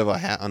putting a bit of a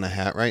hat on a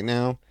hat right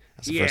now.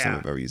 That's the first time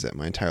I've ever used that in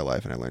my entire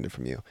life, and I learned it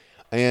from you.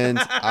 And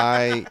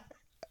I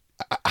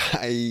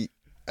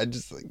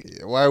just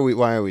like, why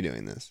are we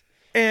doing this?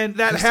 And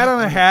that hat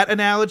on a hat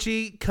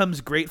analogy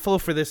comes grateful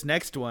for this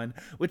next one,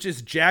 which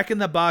is Jack in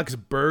the Box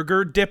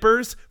burger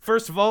dippers.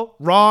 First of all,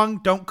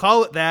 wrong. Don't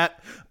call it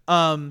that.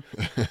 Burger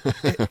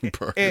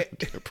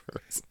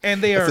dippers.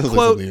 And they are,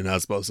 quote, you're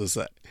not supposed to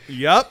say.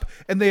 Yup.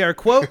 And they are,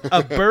 quote,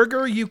 a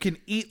burger you can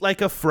eat like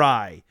a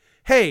fry.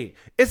 Hey,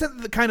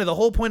 isn't the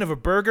whole point of a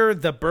burger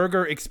the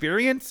burger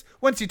experience?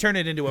 Once you turn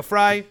it into a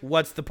fry,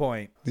 what's the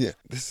point? Yeah,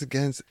 this is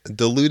against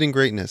diluting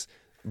greatness.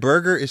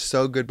 Burger is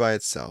so good by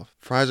itself.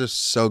 Fries are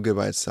so good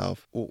by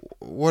itself.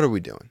 What are we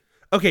doing?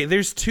 Okay,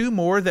 there's two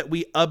more that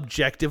we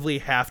objectively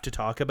have to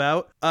talk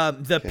about.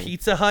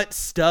 Pizza Hut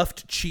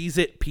stuffed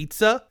Cheez-It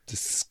pizza.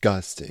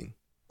 Disgusting.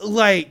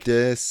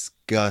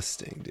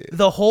 Disgusting, dude.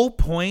 The whole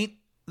point,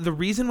 the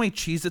reason why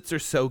Cheez-Its are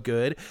so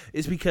good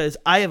is because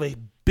I have a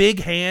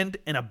big hand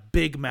and a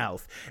big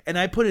mouth, and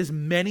I put as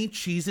many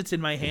Cheez-Its in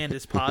my hand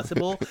as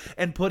possible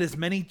and put as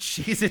many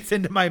Cheez-Its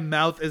into my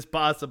mouth as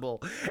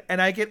possible,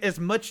 and I get as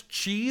much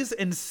cheese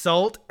and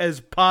salt as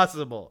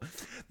possible.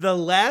 The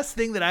last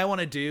thing that I want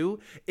to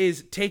do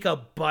is take a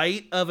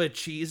bite of a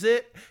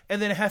Cheez-It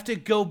and then have to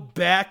go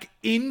back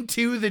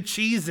into the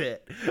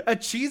Cheez-It. A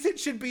Cheez-It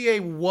should be a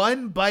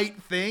one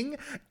bite thing.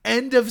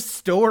 End of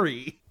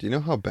story. Do you know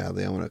how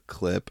badly I want to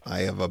clip? I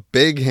have a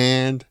big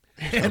hand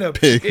and a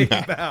big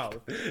mouth.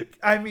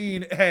 I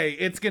mean, hey,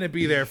 it's gonna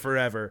be there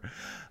forever.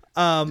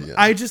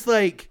 I just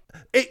like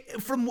it.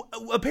 From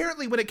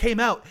apparently when it came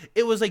out,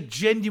 it was like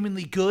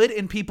genuinely good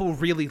and people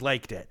really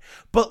liked it.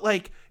 But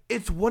like,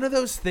 it's one of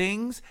those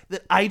things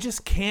that I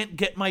just can't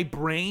get my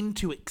brain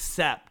to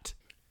accept.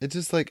 It's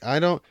just like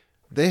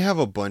They have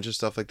a bunch of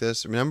stuff like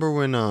this. Remember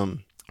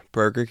when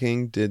Burger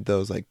King did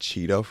those like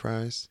Cheeto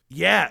fries?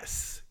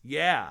 Yes.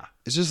 Yeah.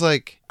 It's just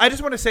like, I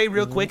just want to say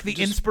real quick,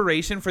 the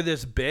inspiration for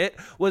this bit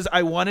was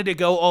I wanted to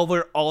go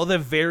over all the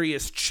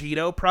various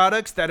Cheeto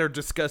products that are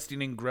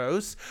disgusting and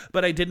gross,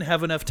 but I didn't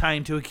have enough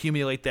time to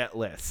accumulate that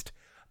list.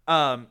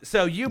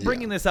 So you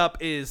bringing this up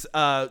is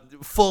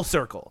full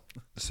circle.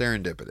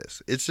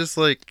 serendipitous. It's just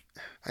like,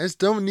 I just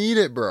don't need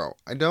it, bro.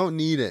 I don't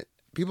need it.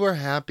 People are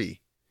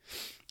happy.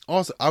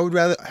 Also, I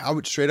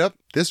would straight up,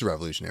 this is a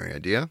revolutionary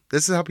idea.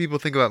 This is how people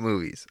think about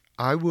movies.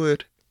 I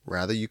would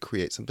rather you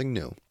create something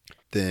new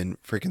than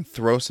freaking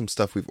throw some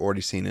stuff we've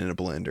already seen in a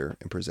blender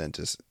and present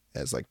us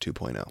as like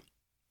 2.0.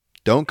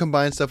 Don't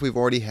combine stuff we've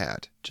already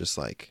had. Just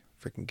like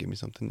freaking give me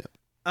something new.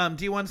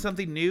 Do you want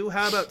something new?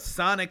 How about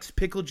Sonic's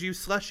pickle juice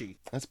slushy?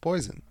 That's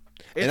poison.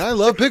 And I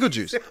love pickle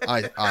juice.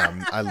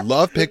 I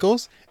love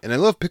pickles and I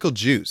love pickle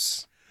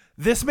juice.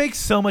 This makes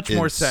so much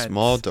more sense.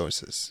 Small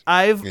doses.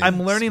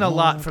 I'm learning a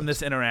lot from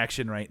this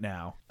interaction right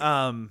now.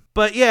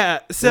 But yeah,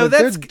 so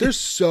they're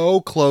so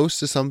close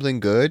to something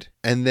good,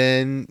 and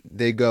then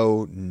they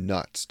go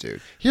nuts,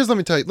 dude. Let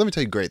me tell you,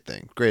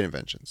 great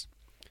inventions.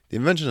 The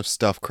invention of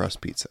stuffed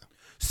crust pizza.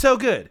 So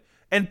good,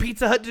 and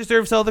Pizza Hut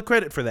deserves all the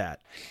credit for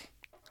that.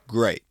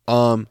 Great.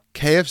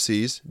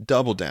 KFC's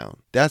Double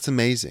Down. That's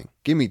amazing.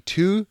 Give me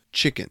 2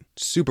 chicken,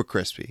 super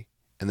crispy.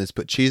 And then just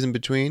put cheese in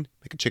between,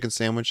 make a chicken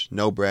sandwich,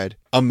 no bread.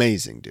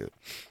 Amazing, dude.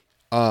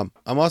 I'm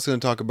also going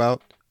to talk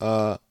about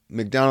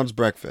McDonald's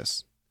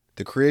breakfast,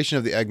 the creation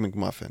of the Egg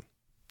McMuffin.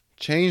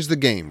 Change the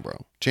game,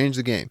 bro. Change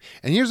the game.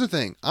 And here's the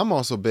thing. I'm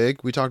also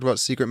big. We talked about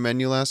secret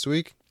menu last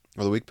week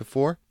or the week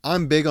before.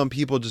 I'm big on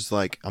people just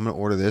like, I'm going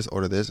to order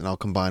this, and I'll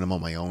combine them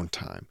on my own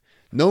time.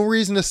 No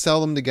reason to sell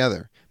them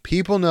together.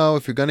 People know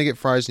if you're going to get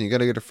fries and you're going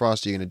to get a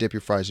Frosty, you're going to dip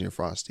your fries in your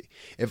Frosty.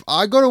 If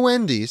I go to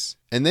Wendy's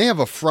and they have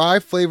a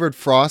fry-flavored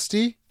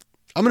Frosty,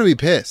 I'm going to be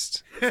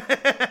pissed.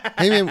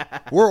 Hey, man,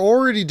 we're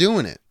already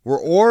doing it.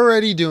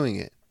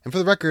 And for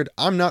the record,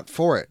 I'm not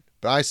for it,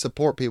 but I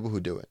support people who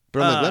do it.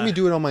 But I'm like, let me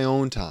do it on my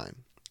own time.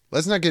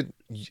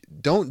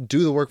 Don't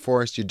do the work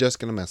for us. You're just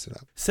going to mess it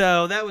up.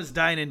 So that was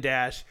Dine and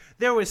Dash.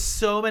 There was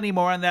so many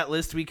more on that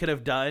list we could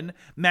have done.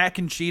 Mac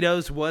and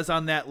Cheetos was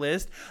on that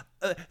list.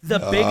 The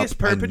biggest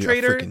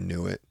perpetrator. I freaking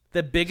knew it.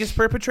 The biggest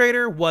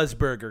perpetrator was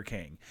Burger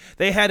King.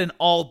 They had an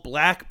all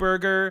black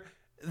burger.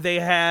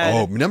 They had.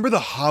 Oh, remember the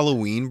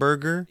Halloween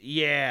burger?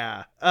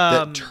 Yeah.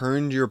 That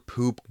turned your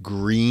poop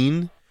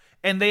green.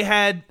 And they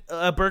had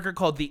a burger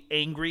called the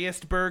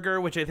Angriest Burger,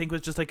 which I think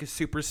was just like a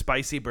super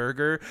spicy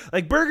burger.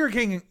 Like Burger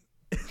King,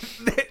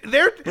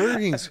 Burger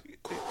King's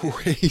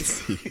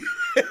crazy.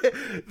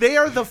 They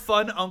are the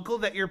fun uncle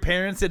that your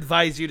parents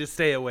advise you to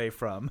stay away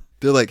from.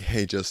 They're like,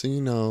 hey, just so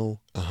you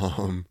know,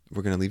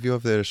 we're gonna leave you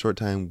over there a short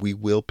time. We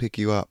will pick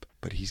you up,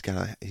 but he's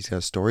got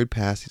a storied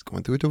past. He's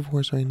going through a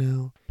divorce right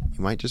now. You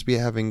might just be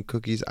having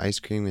cookies, ice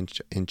cream,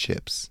 and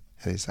chips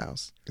at his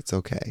house. It's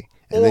okay.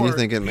 And then you're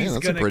thinking, man,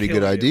 that's a pretty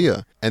good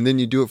idea. And then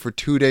you do it for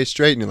 2 days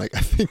straight, and you're like,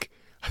 I think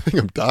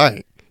I'm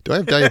dying. Do I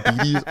have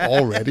diabetes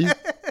already?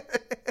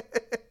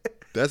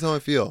 That's how I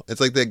feel. It's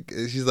like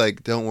she's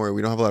like, don't worry,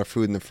 we don't have a lot of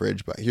food in the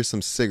fridge, but here's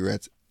some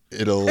cigarettes.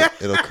 It'll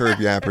curb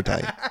your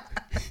appetite.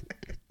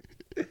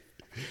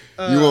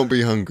 You won't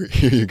be hungry.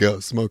 Here you go.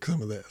 Smoke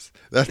some of this.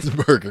 That's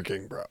Burger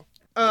King, bro.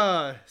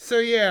 So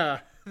yeah,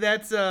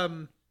 that's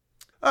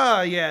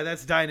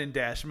that's Dine and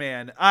Dash,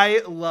 man.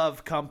 I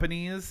love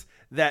companies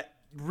that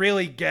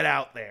really get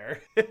out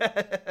there.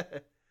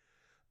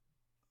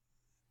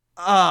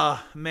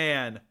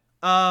 Man.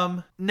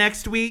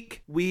 Next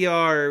week we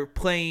are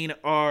playing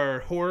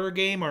our horror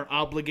game, our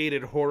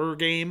obligated horror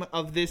game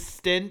of this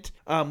stint.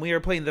 We are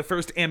playing the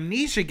first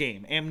Amnesia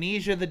game,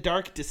 Amnesia: The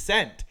Dark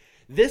Descent.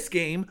 This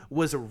game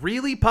was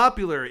really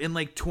popular in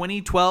like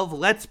 2012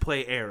 Let's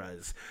Play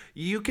eras.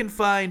 You can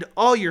find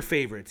all your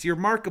favorites, your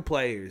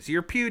Markipliers,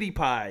 your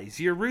PewDiePies,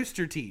 your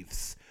Rooster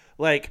Teeths,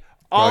 like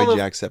all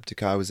Probably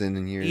Jacksepticeye was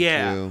in here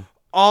too.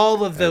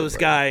 All of those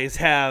guys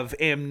have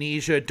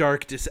Amnesia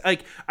Dark Descent.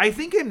 Like, I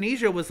think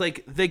Amnesia was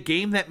like the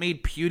game that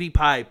made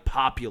PewDiePie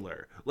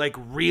popular. Like,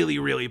 really,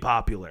 really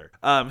popular.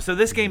 So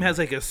this game has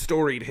like a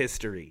storied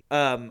history.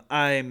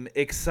 I'm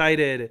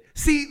excited.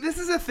 See, this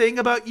is a thing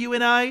about you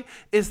and I,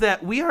 is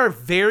that we are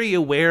very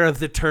aware of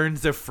the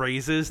turns of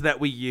phrases that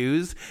we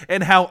use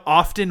and how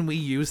often we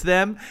use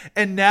them.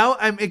 And now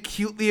I'm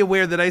acutely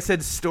aware that I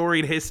said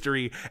storied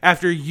history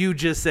after you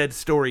just said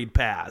storied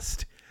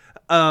past.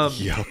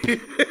 Yup.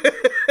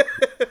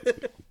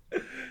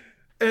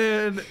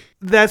 And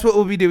that's what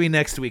we'll be doing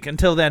next week.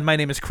 Until then, my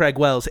name is Craig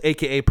Wells,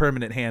 a.k.a.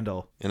 Permanent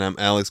Handle. And I'm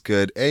Alex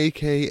Good,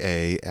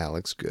 a.k.a.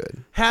 Alex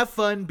Good. Have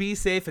fun, be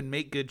safe, and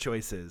make good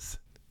choices.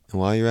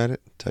 And while you're at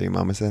it, tell your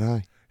mama I said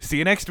hi. See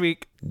you next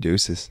week.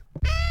 Deuces.